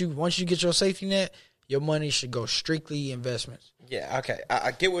investments. Once you get your safety net, your money should go strictly investments. Yeah, okay.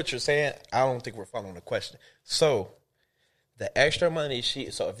 I get what you're saying. I don't think we're following the question. So the extra money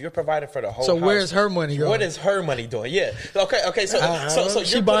so if you're providing for the whole house, where's her money going? What is her money doing? Yeah. Okay. So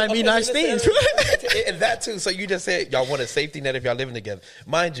she buying me nice things. And that too. So you just said y'all want a safety net if y'all living together.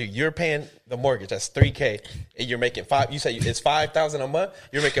 Mind you, you're paying the mortgage. That's $3K, and you're making $5,000. You say it's $5,000 a month.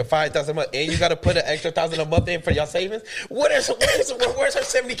 You're making $5,000 a month, and you got to put an extra $1,000 a month in for your savings. Where's her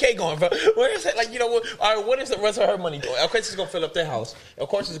 $70K going, bro? Where is it? Like, you know what? All right, where's her money going? Of course, she's gonna fill up their house. Of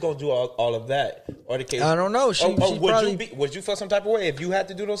course, she's gonna do all of that. Or the case. I don't know. Would you feel some type of way if you had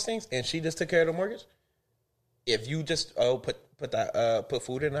to do those things and she just took care of the mortgage? If you just put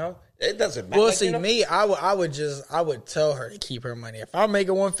food in the house, it doesn't matter. Well, see, me, I would tell her to keep her money. If I'm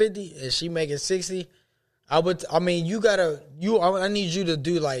making 150 and she making 60, I need you to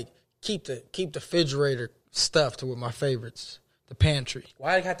do like keep the refrigerator stuffed with my favorites. The pantry.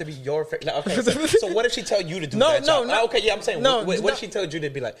 Why it have to be your favorite? Okay, so what if she tell you to do that job? No. Okay, yeah, I'm saying. What if she told you to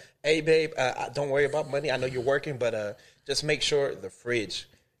be like, hey, babe, don't worry about money. I know you're working, but just make sure the fridge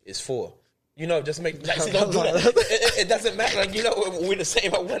is full. You know, just make don't do that. It doesn't matter. Like, you know, we're the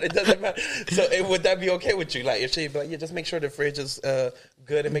same at one. It doesn't matter. So would that be okay with you? Like, if she'd be like, yeah, just make sure the fridge is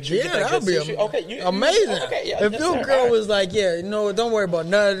good and make sure you get that good sushi. Okay, amazing. Okay, yeah. If your girl was like, yeah, you know, don't worry about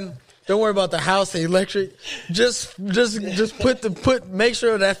nothing. Don't worry about the house, the electric. Just make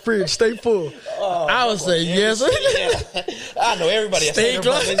sure that fridge stay full. I would say yes. Yeah. I know everybody. Stay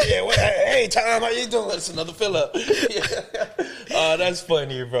close. Yeah. Hey, Tom, how you doing? It's another fill up. Yeah. Oh, that's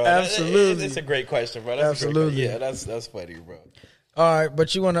funny, bro. Absolutely, it's a great question, bro. That's absolutely. Yeah, that's funny, bro. All right,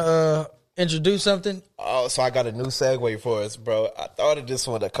 but you want to introduce something? Oh, so I got a new segue for us, bro. I thought of this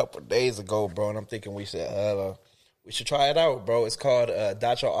one a couple of days ago, bro, and I'm thinking we should try it out, bro. It's called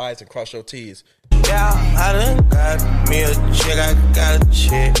Dot Your I's and Cross Your T's. Yeah, I done got me a chick, I got a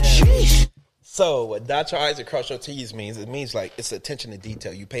chick. Sheesh. So what Dot Your I's and Cross Your T's means, it means like it's attention to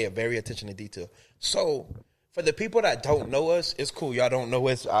detail. You pay a very attention to detail. So for the people that don't know us, it's cool. Y'all don't know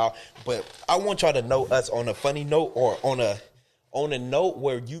us, but I want y'all to know us on a funny note or on a note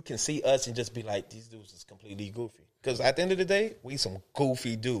where you can see us and just be like, these dudes is completely goofy. Because at the end of the day, we some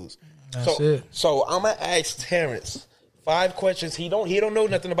goofy dudes. That's it. So I'm gonna ask Terrence 5 questions. He don't know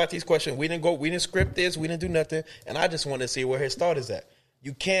nothing about these questions. We didn't script this. We didn't do nothing. And I just want to see where his thought is at.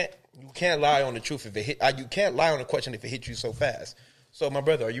 You can't lie on the truth if it hit. You can't lie on a question if it hits you so fast. So my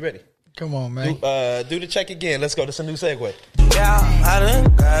brother, are you ready? Come on, man. Do the check again. Let's go. This is a new segue. Yeah, I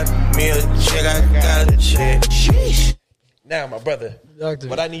done got me a chick. I got a chick. Sheesh. Now, my brother,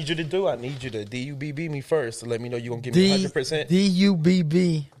 what I need you to do, I need you to DUBB me first to let me know you're going to give me 100%.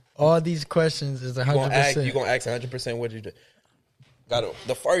 DUBB. All these questions is 100%. You're going to ask 100% what you do.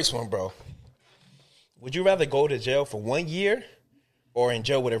 The first one, bro. Would you rather go to jail for 1 year or in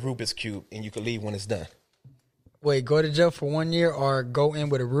jail with a Rubik's Cube and you could leave when it's done? Wait, go to jail for 1 year or go in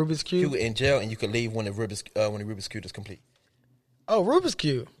with a Rubik's Cube? You in jail and you could leave when the Rubik's Cube is complete. Oh, Rubik's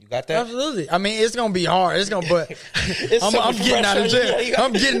Cube. You got that? Absolutely. I mean, it's gonna be hard. But I'm getting out of jail.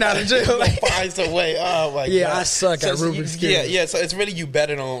 I'm getting out of jail. Find some way. Oh my god. Yeah, I suck at Rubik's Cube. Yeah. So it's really you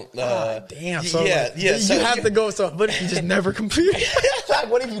betting on. Damn. So yeah. So you have to go. So what if you just never complete it? Like,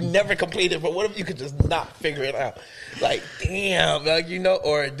 what if you never complete it? But what if you could just not figure it out? Like, damn. Like, you know,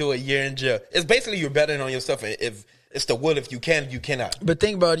 or do a year in jail. It's basically you're betting on yourself. If it's the will, if you can, you cannot. But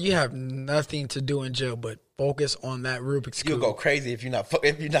think about it, you have nothing to do in jail but focus on that Rubik's Cube. You'll go crazy if you're not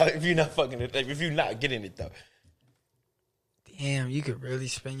getting it though. Damn, you could really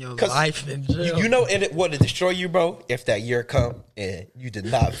spend your life in jail. You know, and it would destroy you, bro, if that year come and you did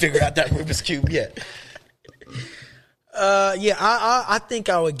not figure out that Rubik's Cube yet. Yeah, I think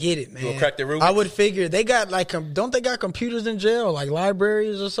I would get it, man. You would crack the Rubik's? I would figure they got like don't they got computers in jail, like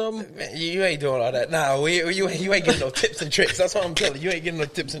libraries or something? Man, you ain't doing all that. Nah, you ain't getting no tips and tricks. That's what I'm telling you. You ain't getting no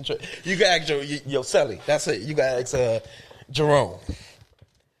tips and tricks. You can ask your Sally. That's it. You got to ask Jerome.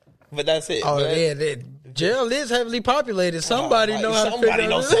 But that's it. Oh, man. yeah. Jail is heavily populated. Somebody know how to figure Somebody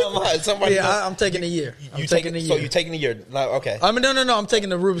knows it. somebody. Yeah, I'm taking a year. I'm taking a year. So you taking a year? No, okay. I mean, no. I'm taking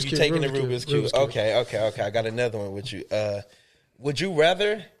the Rubik's Cube. You taking the Rubik's Cube? Okay. I got another one with you. Would you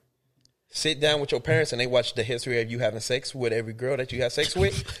rather sit down with your parents and they watch the history of you having sex with every girl that you have sex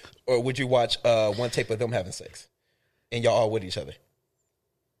with, or would you watch one tape of them having sex and y'all all with each other?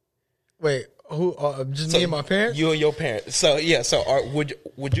 Wait, who? Just me and my parents? You and your parents. So yeah. So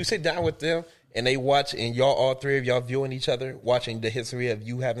would you sit down with them and they watch and y'all all three of y'all viewing each other, watching the history of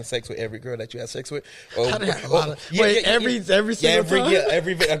you having sex with every girl that you have sex with? Every single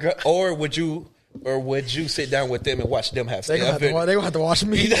time? Or would you sit down with them and watch them have sex? They gonna have to watch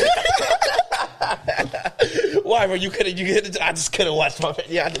me. Why? Well, I just couldn't watch my.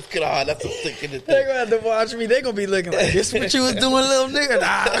 Yeah, I just couldn't. Oh, that's so sick in the thing. They gonna have to watch me. They gonna be looking like this. What you was doing, little nigga?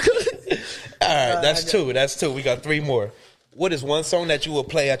 Nah. All right, that's two. That's two. We got three more. What is one song that you would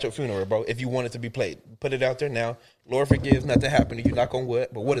play at your funeral, bro? If you want it to be played, put it out there now. Lord forgives, nothing happened to you. Knock on wood.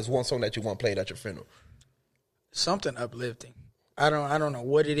 But what is one song that you want played at your funeral? Something uplifting. I don't know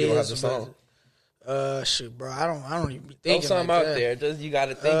what it is. You don't have the song? Shoot, bro. I don't even be thinking. Throw something like out that. there. Just you got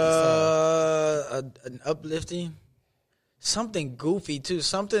to think of something. An uplifting, something goofy too.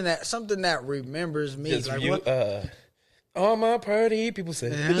 Something that remembers me. Just like you, what? all my party people say.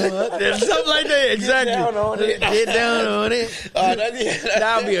 Something like that. Exactly. Get down on it. Get down on it.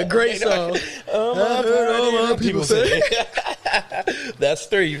 That'd be a great song. All my people say. That's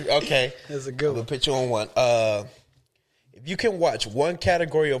three. Okay. That's a good I'm one. gonna put you on one. If you can watch one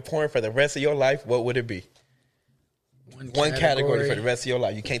category of porn for the rest of your life, what would it be? One category for the rest of your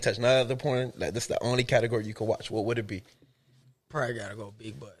life. You can't touch none other porn. Like, this is the only category you can watch. What would it be? Probably gotta go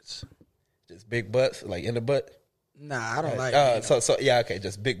big butts. Just big butts, like in the butt. Nah, I don't like. So yeah, okay,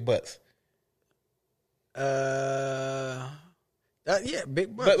 just big butts. Yeah,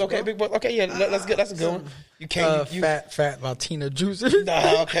 big butts. But okay, big butts. Okay, yeah, that's good. That's a good one. You can't fat Latina juicer.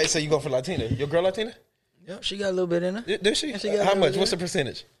 Nah, okay, so you go for Latina. Your girl Latina? Yep, she got a little bit in her. Does she? She got How much? What's the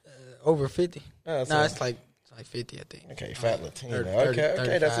percentage? Over 50. Oh, so- Nah, it's like 50, I think. Okay, fat Latina. 30, Okay,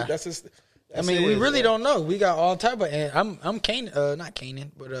 35. that's just. I mean, we really don't know. We got all type of. And I'm Canaan, not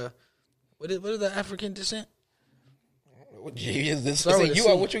Canaan, but what is the African descent? What you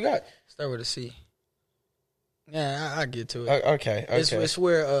got? Start with a C. Yeah, I get to it. Okay. It's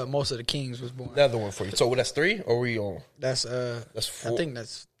where most of the kings was born. Another one for you. So that's three, or were you on? That's four. I think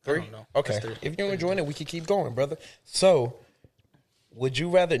that's Three? I don't know. Okay. That's three. If you're enjoying it, we can keep going, brother. So, would you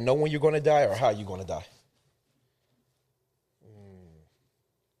rather know when you're going to die or how you're going to die?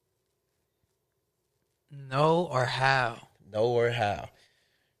 No or how? Know or how?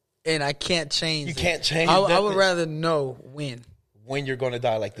 And I can't change. You can't change. I would rather know when. When you're going to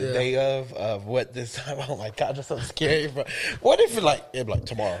die, like the day of what this time. Oh my God, that's so scary, bro. What if it'd be like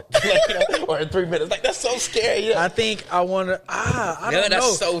tomorrow, or in 3 minutes? Like, that's so scary. Yeah. I think I want to. I don't know.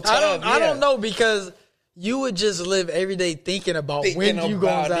 That's so tough. I don't know, because you would just live every day thinking about when you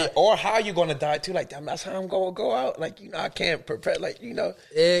going to die, or how you going to die too. Like, damn, that's how I'm going to go out. Like, I can't prepare. Like, I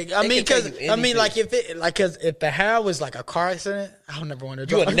mean, because if the how was like a car accident, I would never want to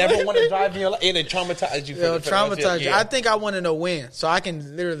drive. You would never want to drive in your life. It traumatized you. Traumatized you. I think I want to know when, so I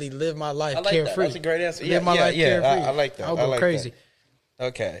can literally live my life carefree. That's a great answer. Live my life carefree. I like that. I'll go crazy. That.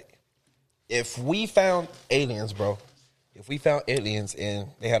 Okay. If we found aliens, bro, and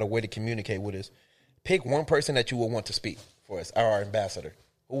they had a way to communicate with us, pick one person that you would want to speak for us, our ambassador.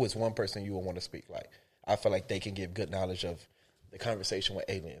 Who is one person you would want to speak? Like, I feel like they can give good knowledge of the conversation with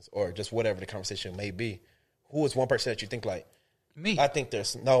aliens, or just whatever the conversation may be. Who is one person that you think, like, me? I think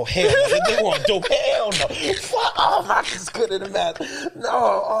there's no hell. They want to do hell no. Fuck, oh my, it's good in the math. No,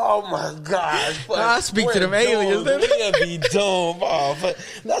 oh my God. Fuck, I speak to them aliens. We're gonna be doomed. Oh, but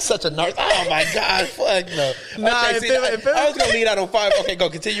that's such a nerd. Oh my God, fuck no. Nah, Okay, I was gonna lead out on 5. Okay, go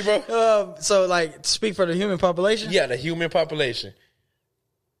continue, bro. So like, speak for the human population. Yeah, the human population.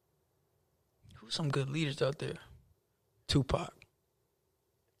 Who's some good leaders out there? Tupac.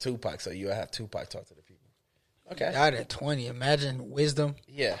 So you have Tupac talk to the people. Okay. Died at 20. Imagine wisdom.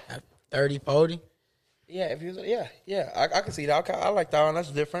 Yeah. At 30, 40. Yeah. If you, I can see that. I like that one.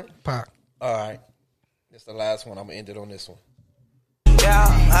 That's different. Pac. All right. This is the last one. I'm gonna end it on this one. Yeah,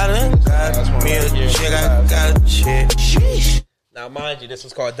 I done got me a chick, I got a chick. Sheesh. Now, mind you, this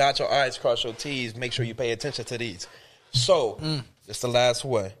is called Dot Your I's, Cross Your T's. Make sure you pay attention to these. So, it's the last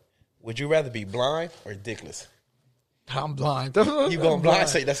one. Would you rather be blind or dickless? I'm blind. You going blind?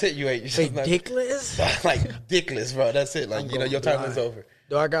 Say that's it. You ain't. Wait, dickless? Like dickless, bro. That's it. Like, your time is over.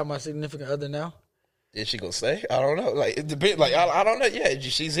 Do I got my significant other now? Is she gonna say? I don't know. Like, it depends. Like, I don't know. Yeah,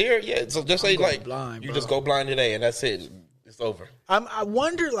 she's here. Yeah. So just say like, blind, you bro. just go blind today, and that's it. It's over. I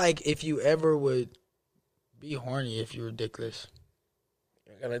wonder, like, if you ever would be horny if you were dickless.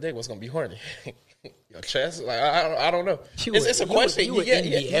 I gotta think what's gonna be horny. Your chest? Like, I don't know. It's a You question. would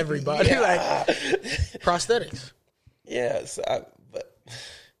envy everybody. Yeah. Like prosthetics. Yeah.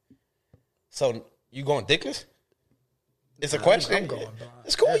 So you going dickless? It's a question. I'm going blind.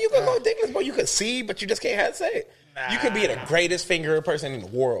 It's cool. You can go dickless, bro. You could see, but you just can't have to say it. You could be the greatest finger person in the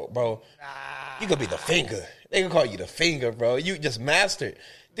world, bro. You could be the finger. They can call you the finger, bro. You just mastered.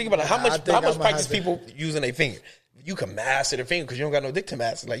 Think about it. How much practice people using a finger? You can master the finger because you don't got no dick to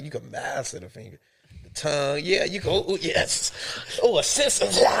master. Like, you can master the finger. The tongue. Yeah, you can. Oh, yes. Oh, a sister.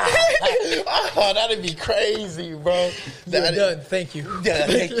 Oh, that'd be crazy, bro. You're done. Thank you. Yeah,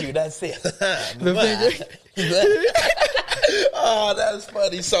 thank you. That's it. The Oh, that's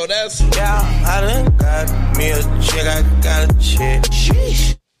funny. So that's. Yeah, I done got me a chick, I got a chick.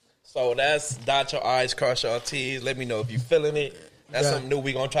 Sheesh. So that's Dot Your I's, Cross Your T's. Let me know if you feeling it. That's something new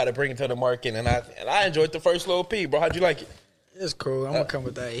we gonna try to bring into the market, and I enjoyed the first little P, bro. How'd you like it? It's cool. I'm gonna come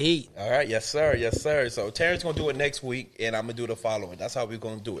with that heat. All right, yes sir, yes sir. So Terrence gonna do it next week, and I'm gonna do the following. That's how we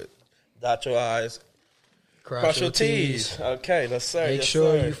gonna do it. Dot your I's, cross your T's. Okay, yes sir. Make yes,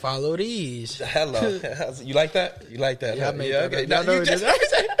 sure sir. you follow these. Hello, you like that? You like that? Yeah, I made that. Okay. Y'all know You just,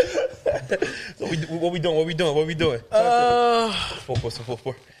 so what we doing? What we doing?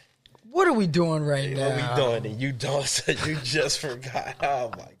 Four. What are we doing right now? What we doing? And you don't say you just forgot. Oh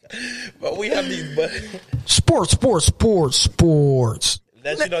my god! But we have these. Sports.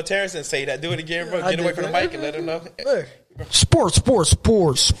 Let you know, Terrence, and say that. Do it again, bro. Get away from the mic and let him know. Look. Sports.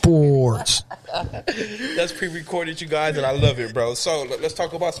 That's pre-recorded, you guys, and I love it, bro. So let's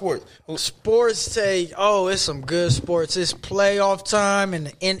talk about sports. Sports take. Oh, it's some good sports. It's playoff time in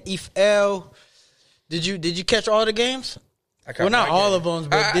the NFL. Did you catch all the games? Well, not all of them,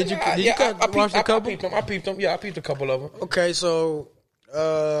 but did you watch a couple? I peeped them. Yeah, I peeped a couple of them. Okay, so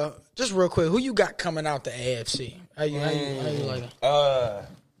just real quick, who you got coming out the AFC? How you like it?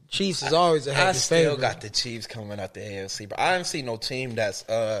 Chiefs is always a heavy favorite. I still got the Chiefs coming out the AFC, but I didn't see no team that's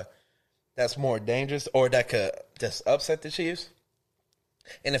more dangerous or that could just upset the Chiefs.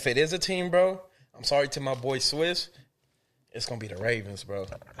 And if it is a team, bro, I'm sorry to my boy Swiss. It's gonna be the Ravens, bro.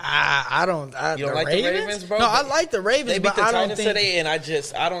 I don't. You don't like the Ravens, bro? No, I like the Ravens, they beat but the I don't Titans think today, and I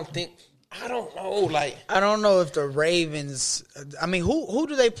don't know. Like, I don't know if the Ravens. I mean, who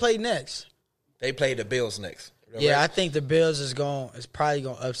do they play next? They play the Bills next. I think the Bills is probably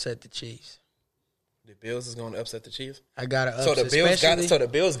gonna upset the Chiefs. The Bills is gonna upset the Chiefs. I gotta upset. So the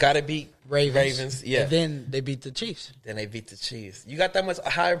Bills gotta beat Ravens. Yeah, and then they beat the Chiefs. Then they beat the Chiefs. You got that much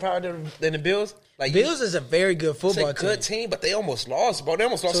higher power than the Bills? Like, Bills is a very good football team. It's a good team, but they almost lost, bro. They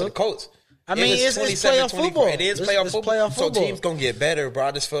almost lost to the Colts. I mean, it's playoff football. It is playoff football. So teams gonna get better, bro.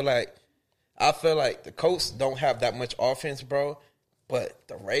 I feel like the Colts don't have that much offense, bro. But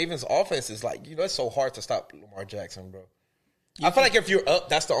the Ravens' offense is like, it's so hard to stop Lamar Jackson, bro. I feel like if you're up,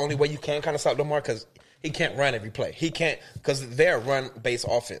 that's the only way you can kind of stop Lamar because he can't run every play. He can't because they're a run-based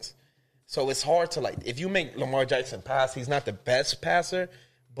offense. So it's hard to, like, if you make Lamar Jackson pass, he's not the best passer,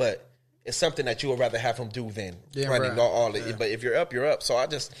 but it's something that you would rather have him do than running all it. But if you're up, you're up. So I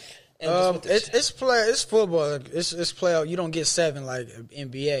just it's football. It's playoff. You don't get 7 like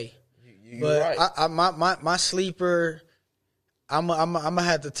NBA. You're right. My sleeper. I'm gonna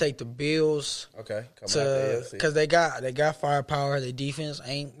have to take the Bills. Okay, because they got firepower. Their defense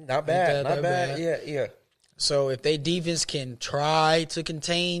ain't not bad. Not bad. Yeah. So if they defense can try to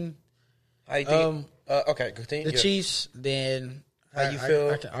contain, continue the Chiefs, then how you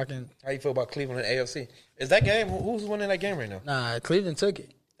feel? I can. How you feel about Cleveland and AFC? Is that game? Who's winning that game right now? Nah, Cleveland took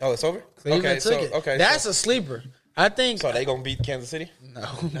it. Oh, it's over. Cleveland took it. Okay, that's a sleeper. I think. So they gonna beat Kansas City? No,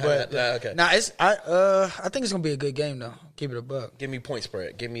 but okay. I think it's gonna be a good game though. Keep it a buck. Give me point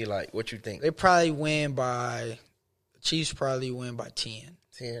spread. Give me like what you think. They probably win by. Chiefs probably win by 10.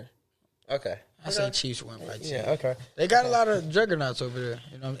 10. Okay. I say Chiefs win by 10. Yeah. Okay. They got a lot of juggernauts over there,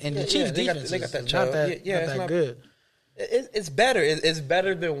 and the Chiefs defense is not that good. It's better. It's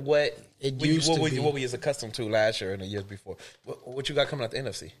better than what what we was accustomed to last year and the years before. What you got coming out the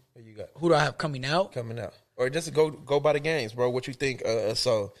NFC? What you got? Who do I have coming out? Or just go by the games, bro. What you think?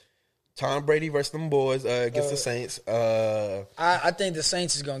 So Tom Brady versus them boys against the Saints. I think the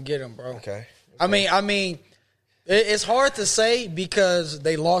Saints is gonna get them, bro. Okay. I mean, It's hard to say because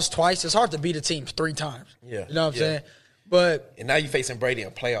they lost twice. It's hard to beat a team 3 times. Yeah. You know what I'm saying? But and now you're facing Brady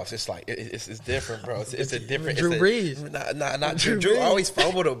in playoffs. It's like it's different, bro. It's a different. Drew Brees. Not Drew. Drew always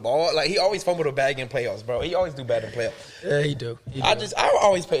fumbled the ball. Like he always fumbled the bag in playoffs, bro. He always do bad in playoffs. Yeah, he do. I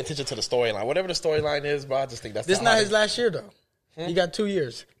always pay attention to the storyline. Whatever the storyline is, bro. I just think that's this not his last year though. He got 2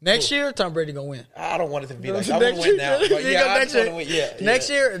 years. Next year, Tom Brady gonna win. I don't want it to be like that. I want to win now. But yeah, I just want to win. Yeah. Next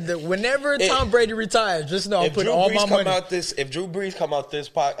year, whenever Tom Brady retires, just know I'm putting all my money. If Drew Brees come out this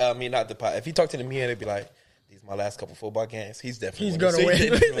pot, not the pot. If he talk to the media, they'd be like, "These my last couple football games." He's definitely gonna win.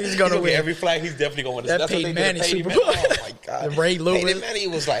 He's gonna win every flag. He's definitely gonna win. That That's Peyton Manning Super Bowl. Oh my god, Ray Lewis. Peyton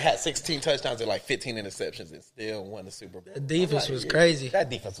Manning was like had 16 touchdowns and like 15 interceptions and still won the Super Bowl. The defense was crazy. That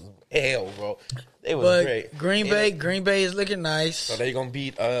defense was hell, bro. It was great. Green Bay is looking nice. So they gonna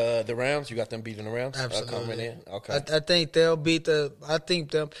beat the Rams. You got them beating the Rams. Absolutely. Coming in. Okay. I think they'll beat I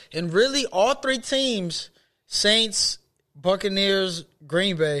think them. And really, all 3 teams, Saints, Buccaneers,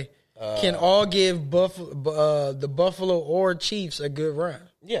 Green Bay, can all give the Buffalo or Chiefs a good run.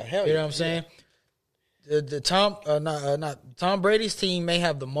 Yeah, hell yeah. You know what I'm saying? The Tom Brady's team may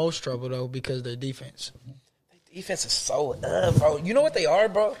have the most trouble though because their defense. Defense is so bro. You know what they are,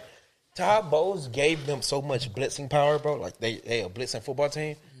 bro? Todd Bowles gave them so much blitzing power, bro. Like they a blitzing football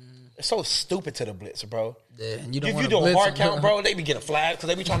team. They're so stupid to the blitz, bro. Yeah, and you don't if you want do to a hard count, bro, they be getting flagged because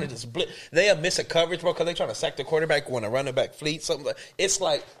they be trying to just blitz. They are missing coverage, bro, because they trying to sack the quarterback when a running back fleet. Something like it's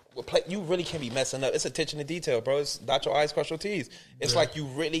like you really can't be messing up. It's attention to detail, bro. It's dot your I's, cross your T's. It's like you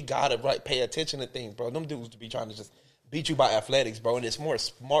really gotta pay attention to things, bro. Them dudes to be trying to just beat you by athletics, bro, and it's more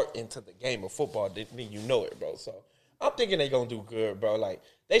smart into the game of football than you know it, bro. So I'm thinking they're gonna do good, bro. Like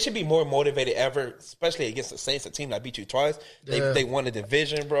they should be more motivated ever, especially against the Saints, a team that beat you twice. They won the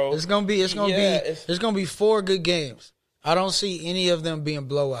division, bro. It's gonna be 4 good games. I don't see any of them being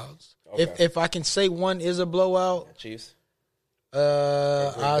blowouts. Okay. If I can say one is a blowout, Chiefs.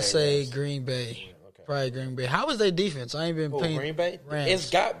 I'll say Green Bay. Okay. Probably Green Bay. How was their defense? I ain't been paying. Green Bay. Rams.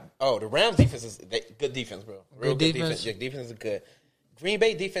 The Rams defense is good defense, bro. Real good defense. Yeah, defense is good. Green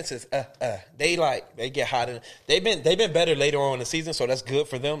Bay defense is they get hot and they've been better later on in the season, so that's good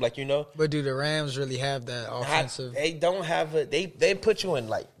for them, like you know. But do the Rams really have that offensive? They don't have they put you in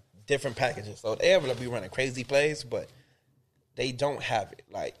like different packages, so they ever be running crazy plays, but they don't have it.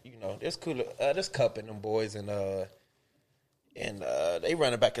 Like you know, there's Cup and them boys and they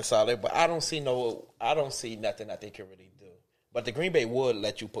running back is solid, but I don't see nothing that they can really do. But the Green Bay would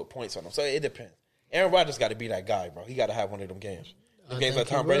let you put points on them, so it depends. Aaron Rodgers got to be that guy, bro. He got to have one of them games. The games that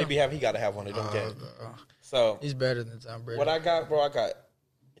Tom Brady be having, he got to have one of them games. So he's better than Tom Brady. What I got, bro, I got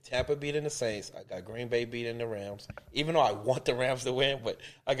Tampa beating the Saints. I got Green Bay beating the Rams. Even though I want the Rams to win, but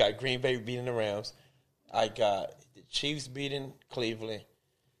I got Green Bay beating the Rams. I got the Chiefs beating Cleveland.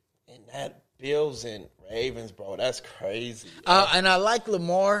 And that Bills and Ravens, bro, that's crazy. And I like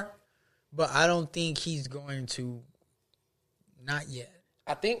Lamar, but I don't think he's going to. Not yet.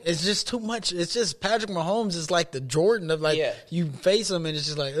 I think it's just too much. It's just Patrick Mahomes is like the Jordan of you face him and it's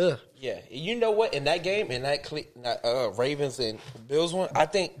just like ugh. Yeah, you know what? In that game, in that Ravens and Bills one, I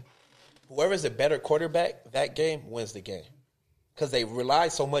think whoever's the better quarterback that game wins the game because they rely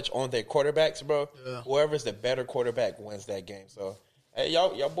so much on their quarterbacks, bro. Yeah. Whoever's the better quarterback wins that game. So hey,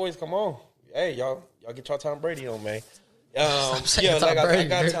 y'all boys, come on. Hey, y'all get y'all Tom Brady on, man. I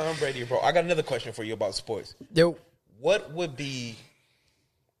got Tom Brady, bro. I got another question for you about sports. Yo. What would be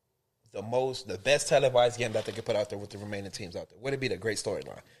the best televised game that they could put out there with the remaining teams out there? Would it be the great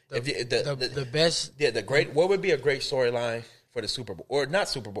storyline? The best? Yeah, the great. What would be a great storyline for the Super Bowl or not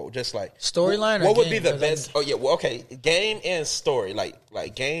Super Bowl? Just like storyline. What would be the best? Oh yeah, well okay, game and story, like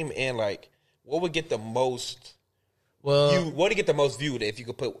game and like what would get the most? What would get the most viewed if you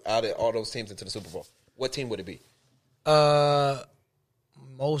could put out all those teams into the Super Bowl? What team would it be? Most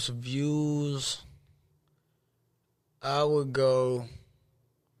views. I would go.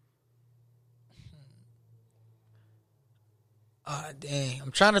 Dang,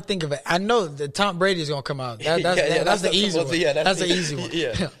 I'm trying to think of it. I know that Tom Brady is gonna come out. That's the easy one. Yeah, that's the easy one.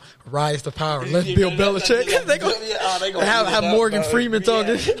 Yeah. Rise to power. Let Bill Belichick. They gonna have Morgan Freeman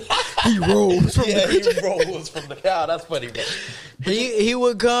talking. He rose from the crowd. That's funny, bro. He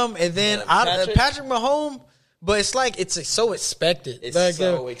would come and then Patrick Mahomes, but it's like it's so expected. It's like,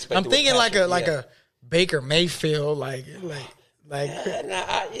 so expected. I'm thinking like a Baker Mayfield, or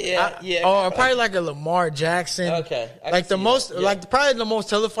probably like a Lamar Jackson. Okay, like the most, probably the most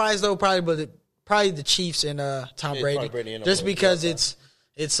televised though, probably the Chiefs and Tom Brady, just because it's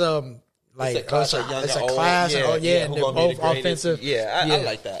a class. And they're both offensive. Yeah, I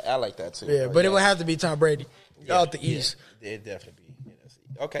like that. I like that too. Yeah, but it would have to be Tom Brady out the East. It'd definitely be NFC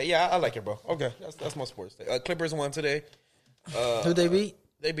Okay, yeah, I like it, bro. Okay, that's my sports. Clippers won today. Who they beat?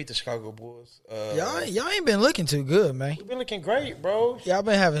 They beat the Chicago Bulls. Y'all ain't been looking too good, man. We've been looking great, bro. Y'all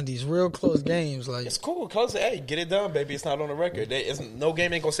been having these real close games. Like It's cool, close. Hey, get it done, baby. It's not on the record. No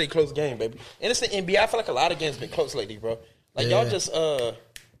game ain't gonna say close game, baby. And it's the NBA. I feel like a lot of games been close lately, bro. Like y'all just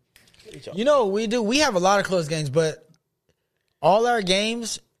you know what we do? We have a lot of close games, but all our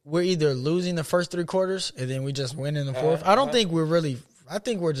games we're either losing the first 3 quarters and then we just win in the fourth. I don't think we're really. I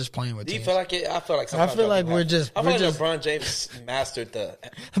think we're just playing with Do you teams. feel like it? I feel like I feel like we're just. I feel like LeBron James mastered the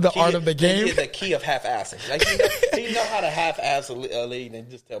art of the game. The key of half-assing. Like he know how to half-ass a lead and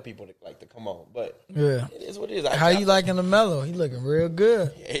just tell people to come on. But yeah, it is what it is. How you liking LaMelo? He looking real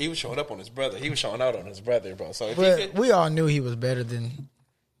good. Yeah, he was showing up on his brother. He was showing out on his brother, bro. So but we all knew he was better than.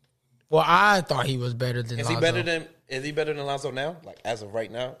 Well, I thought he was better than. Is Lonzo. Is he better than Lonzo now? Like as of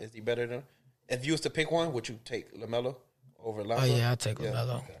right now, is he better than? If you was to pick one, would you take LaMelo over Lonzo? Oh yeah, I'd take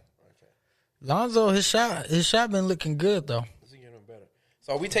LaMelo. Okay. Lonzo, his shot been looking good though. Is he getting better?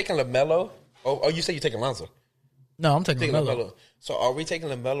 So are we taking LaMelo? Oh, you say you're taking Lonzo? No, I'm taking LaMelo. So are we taking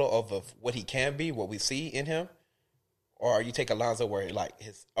LaMelo of what he can be, what we see in him, or are you taking Lonzo where like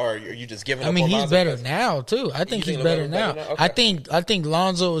his? Or are you just giving? I mean, up on he's Lonzo better now too. I think he's better now. Okay. I think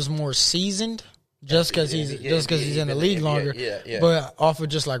Lonzo is more seasoned just because he's in the league longer. Yeah. But off of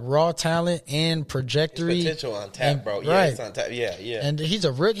just like raw talent and trajectory, potential on tap, bro. Yeah, right. it's on tap. Yeah. And he's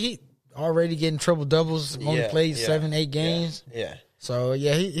a rookie. Already getting triple doubles. Only played 7-8 games. Yeah. So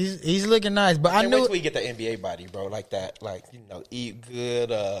yeah, he's looking nice. But I Can't knew wait till we get the NBA body, bro. Like that. Like eat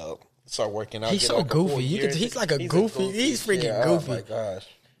good. Start working out. He's so goofy. He's like a goofy. He's freaking goofy. Oh my gosh.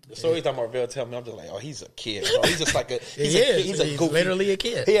 The stories that Marvell tell me, I'm just like, oh, he's a kid, bro. He's just like he's goofy. Literally a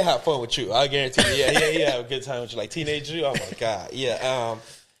kid. He'll have fun with you. I guarantee you. Yeah, he'll have a good time with you. Like teenage you. Oh my god. Yeah.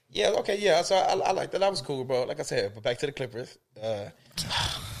 Yeah. Okay. Yeah. So I like that. That was cool, bro. Like I said, but back to the Clippers.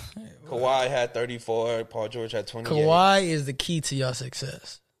 Kawhi had 34. Paul George had 28. Kawhi is the key to your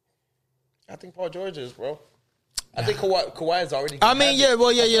success. I think Paul George is, bro. I think Kawhi is already. I mean, yeah.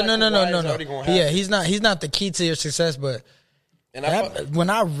 Well, yeah. No. No. Yeah, he's not the key to your success, but when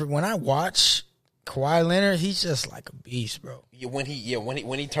I watch Kawhi Leonard, he's just like a beast, bro. Yeah,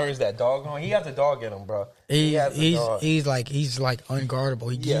 when he turns that dog on, he has a dog in him, bro. He's like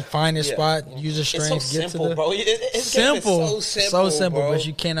unguardable. He can find his spot, use his strength, it's so get simple, to the bro. so simple, bro. but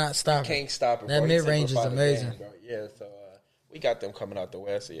you cannot stop Can't stop it. That mid range is amazing. Game, yeah, so we got them coming out the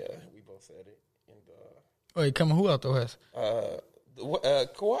West. So yeah, we both said it. And, wait, coming who out the West?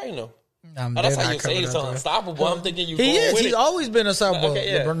 Kawhi, no. That's how you say it's unstoppable. I'm thinking you. He is. He's always been unstoppable.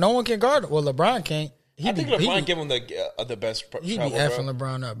 Okay, yeah. No one can guard it. Well, LeBron can't. I think LeBron give him the best. He be effing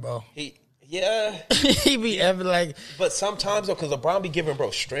LeBron up, bro. He be effing like. But sometimes though, because LeBron be giving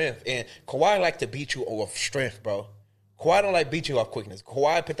bro strength, and Kawhi like to beat you off strength, bro. Kawhi don't like beat you off quickness.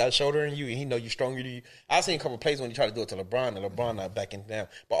 Kawhi put that shoulder in you, and he know you stronger than you. I seen a couple plays when you try to do it to LeBron, and LeBron not backing down.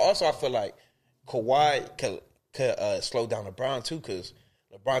 But also, I feel like Kawhi could slow down LeBron too, because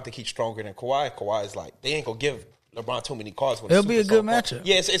LeBron think he's stronger than Kawhi. Kawhi's like they ain't gonna give LeBron too many cards. It'll be a good matchup.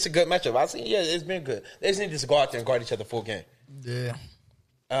 Yeah, it's a good matchup. I seen. Yeah, it's been good. They just need to just go out there and guard each other full game.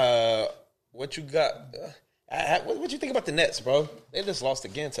 Yeah. What you got? What you think about the Nets, bro? They just lost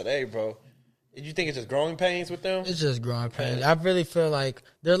again today, bro. Did you think it's just growing pains with them? It's just growing pains. I really feel like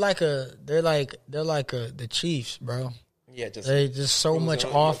they're like the Chiefs, bro. Yeah, they just so much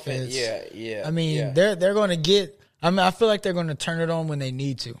offense. Yeah. I mean, they're going to get. I mean, I feel like they're going to turn it on when they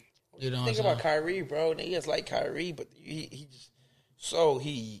need to. You know, think about Kyrie, bro. He is like Kyrie, but he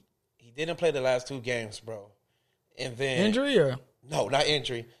didn't play the last 2 games, bro. And then injury or no, not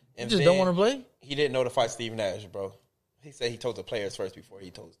injury. And you just don't want to play. He didn't notify Steve Nash, bro. He said he told the players first before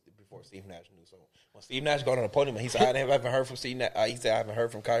Steve Nash knew. So when Steve Nash got on the podium, he said, "I haven't heard from Steve Nash." He said, "I haven't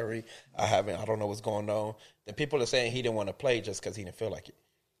heard from Kyrie. I don't know what's going on." Then people are saying he didn't want to play just because he didn't feel like it.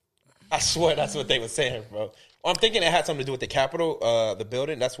 I swear that's what they were saying, bro. Well, I'm thinking it had something to do with the Capitol, the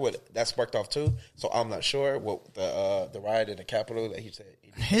building. That's what that sparked off too. So I'm not sure what the riot in the Capitol that he said.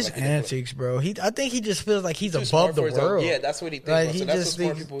 His antics, bro. I think he just feels like he's too above the world. Yeah, that's what he thinks. Like, so that's what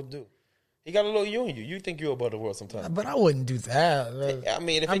smart people do. He got a little you in you. You think you're above the world sometimes. But I wouldn't do that. I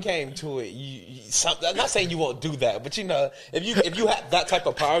mean, if it came to it, I'm not saying you won't do that, but you know, if you have that type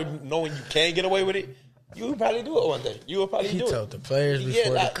of power, knowing you can get away with it, you would probably do it one day. You would probably do it. He told the players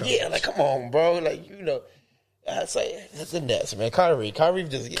before the coach. Yeah, like come on, bro. Like you know, I say that's the Nets, man. Kyrie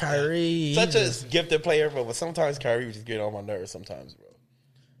just such a gifted player, but sometimes Kyrie would just get on my nerves. Sometimes, bro.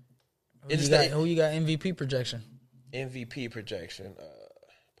 Who you got MVP projection? MVP projection.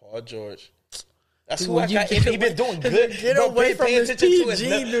 Paul George. That's who I got. He been doing good. Get away from his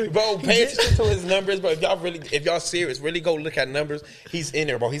PG, bro. Pay attention to his numbers, bro. If y'all serious, really go look at numbers. He's in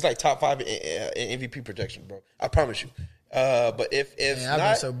there, bro. He's like top 5 in MVP projection, bro. I promise you. But if I've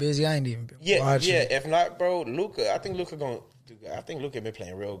been so busy, I ain't even been watching. Yeah. If not, bro, Luka. I think Luka gonna do good. I think Luka been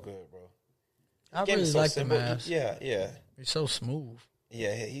playing real good, bro. I really like the Mavs. Yeah. He's so smooth.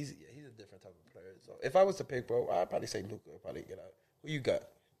 Yeah, he's a different type of player. So if I was to pick, bro, I'd probably say Luka. Probably get out. Who you got?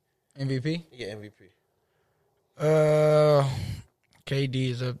 MVP? Yeah, MVP. KD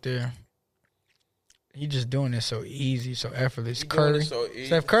is up there. He just doing it so easy, so effortless. Curry.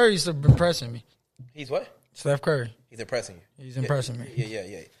 Steph Curry's impressing me. He's what? Steph Curry. He's impressing you. He's impressing me.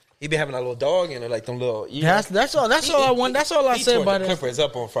 Yeah. He been having a little dog and like them little. That's all I want. That's all I said about it. Clippers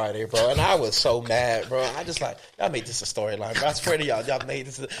up on Friday, bro, and I was so mad, bro. I just like y'all made this a storyline, bro. I swear to y'all made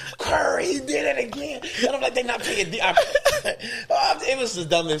this. Curry did it again, and I'm like they not paying. It was the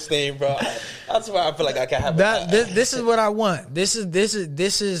dumbest thing, bro. That's why I feel like I can have that. This is what I want. This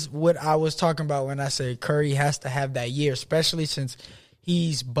is what I was talking about when I say Curry has to have that year, especially since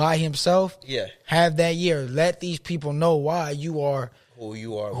he's by himself. Yeah, have that year. Let these people know why you are. Who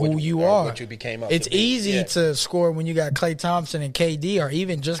you are, what you became. It's easy to score when you got Klay Thompson and KD, or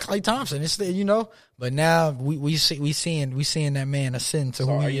even just Klay Thompson. It's but now we seeing that man ascend to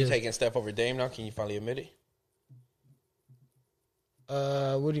who he is. Are you taking Steph over Dame now? Can you finally admit it?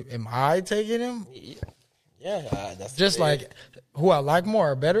 Am I taking him? Yeah, that's just like who I like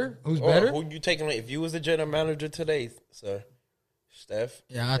more or better. Who's better? Who you taking? If you was the general manager today, sir, Steph.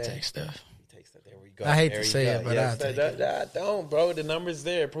 Yeah, I take Steph. There we go. I hate to say it, but I take it. I don't, bro. The numbers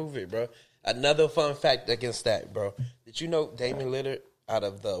there. Prove it, bro. Another fun fact against that, bro. Did you know Damian Lillard, out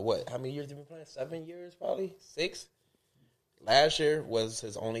of the what? How many years have he been playing? 7 years, probably 6. Last year was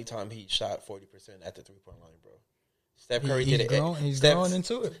his only time he shot 40% at the 3-point line, bro. Steph Curry did it. He's growing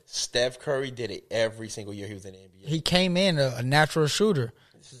into it. Steph Curry did it every single year he was in the NBA. He came in a natural shooter.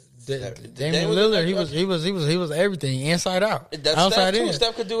 Damian Lillard, he was everything inside out, outside in.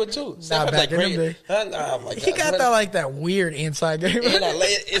 Steph could do it too. Steph back in them days. He got that weird inside game.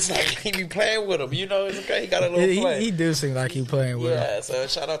 It's like he be playing with him. It's okay. He got a little play. He do seem like he playing with him. Yeah. So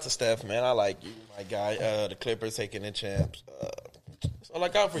shout out to Steph, man. I like you, my guy. The Clippers taking the champs. That's all I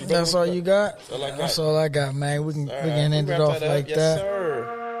got for you. That's all you got. That's all I got, man. We can end it off like that.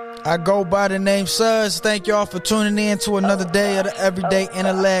 Sir. I go by the name Suds. Thank y'all for tuning in to another day of the Everyday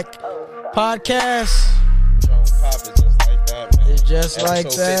Intellect podcast. It's just like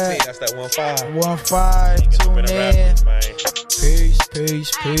that. 15, that's that 1-5. 1-5. Tune in.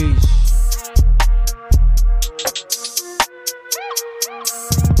 Peace.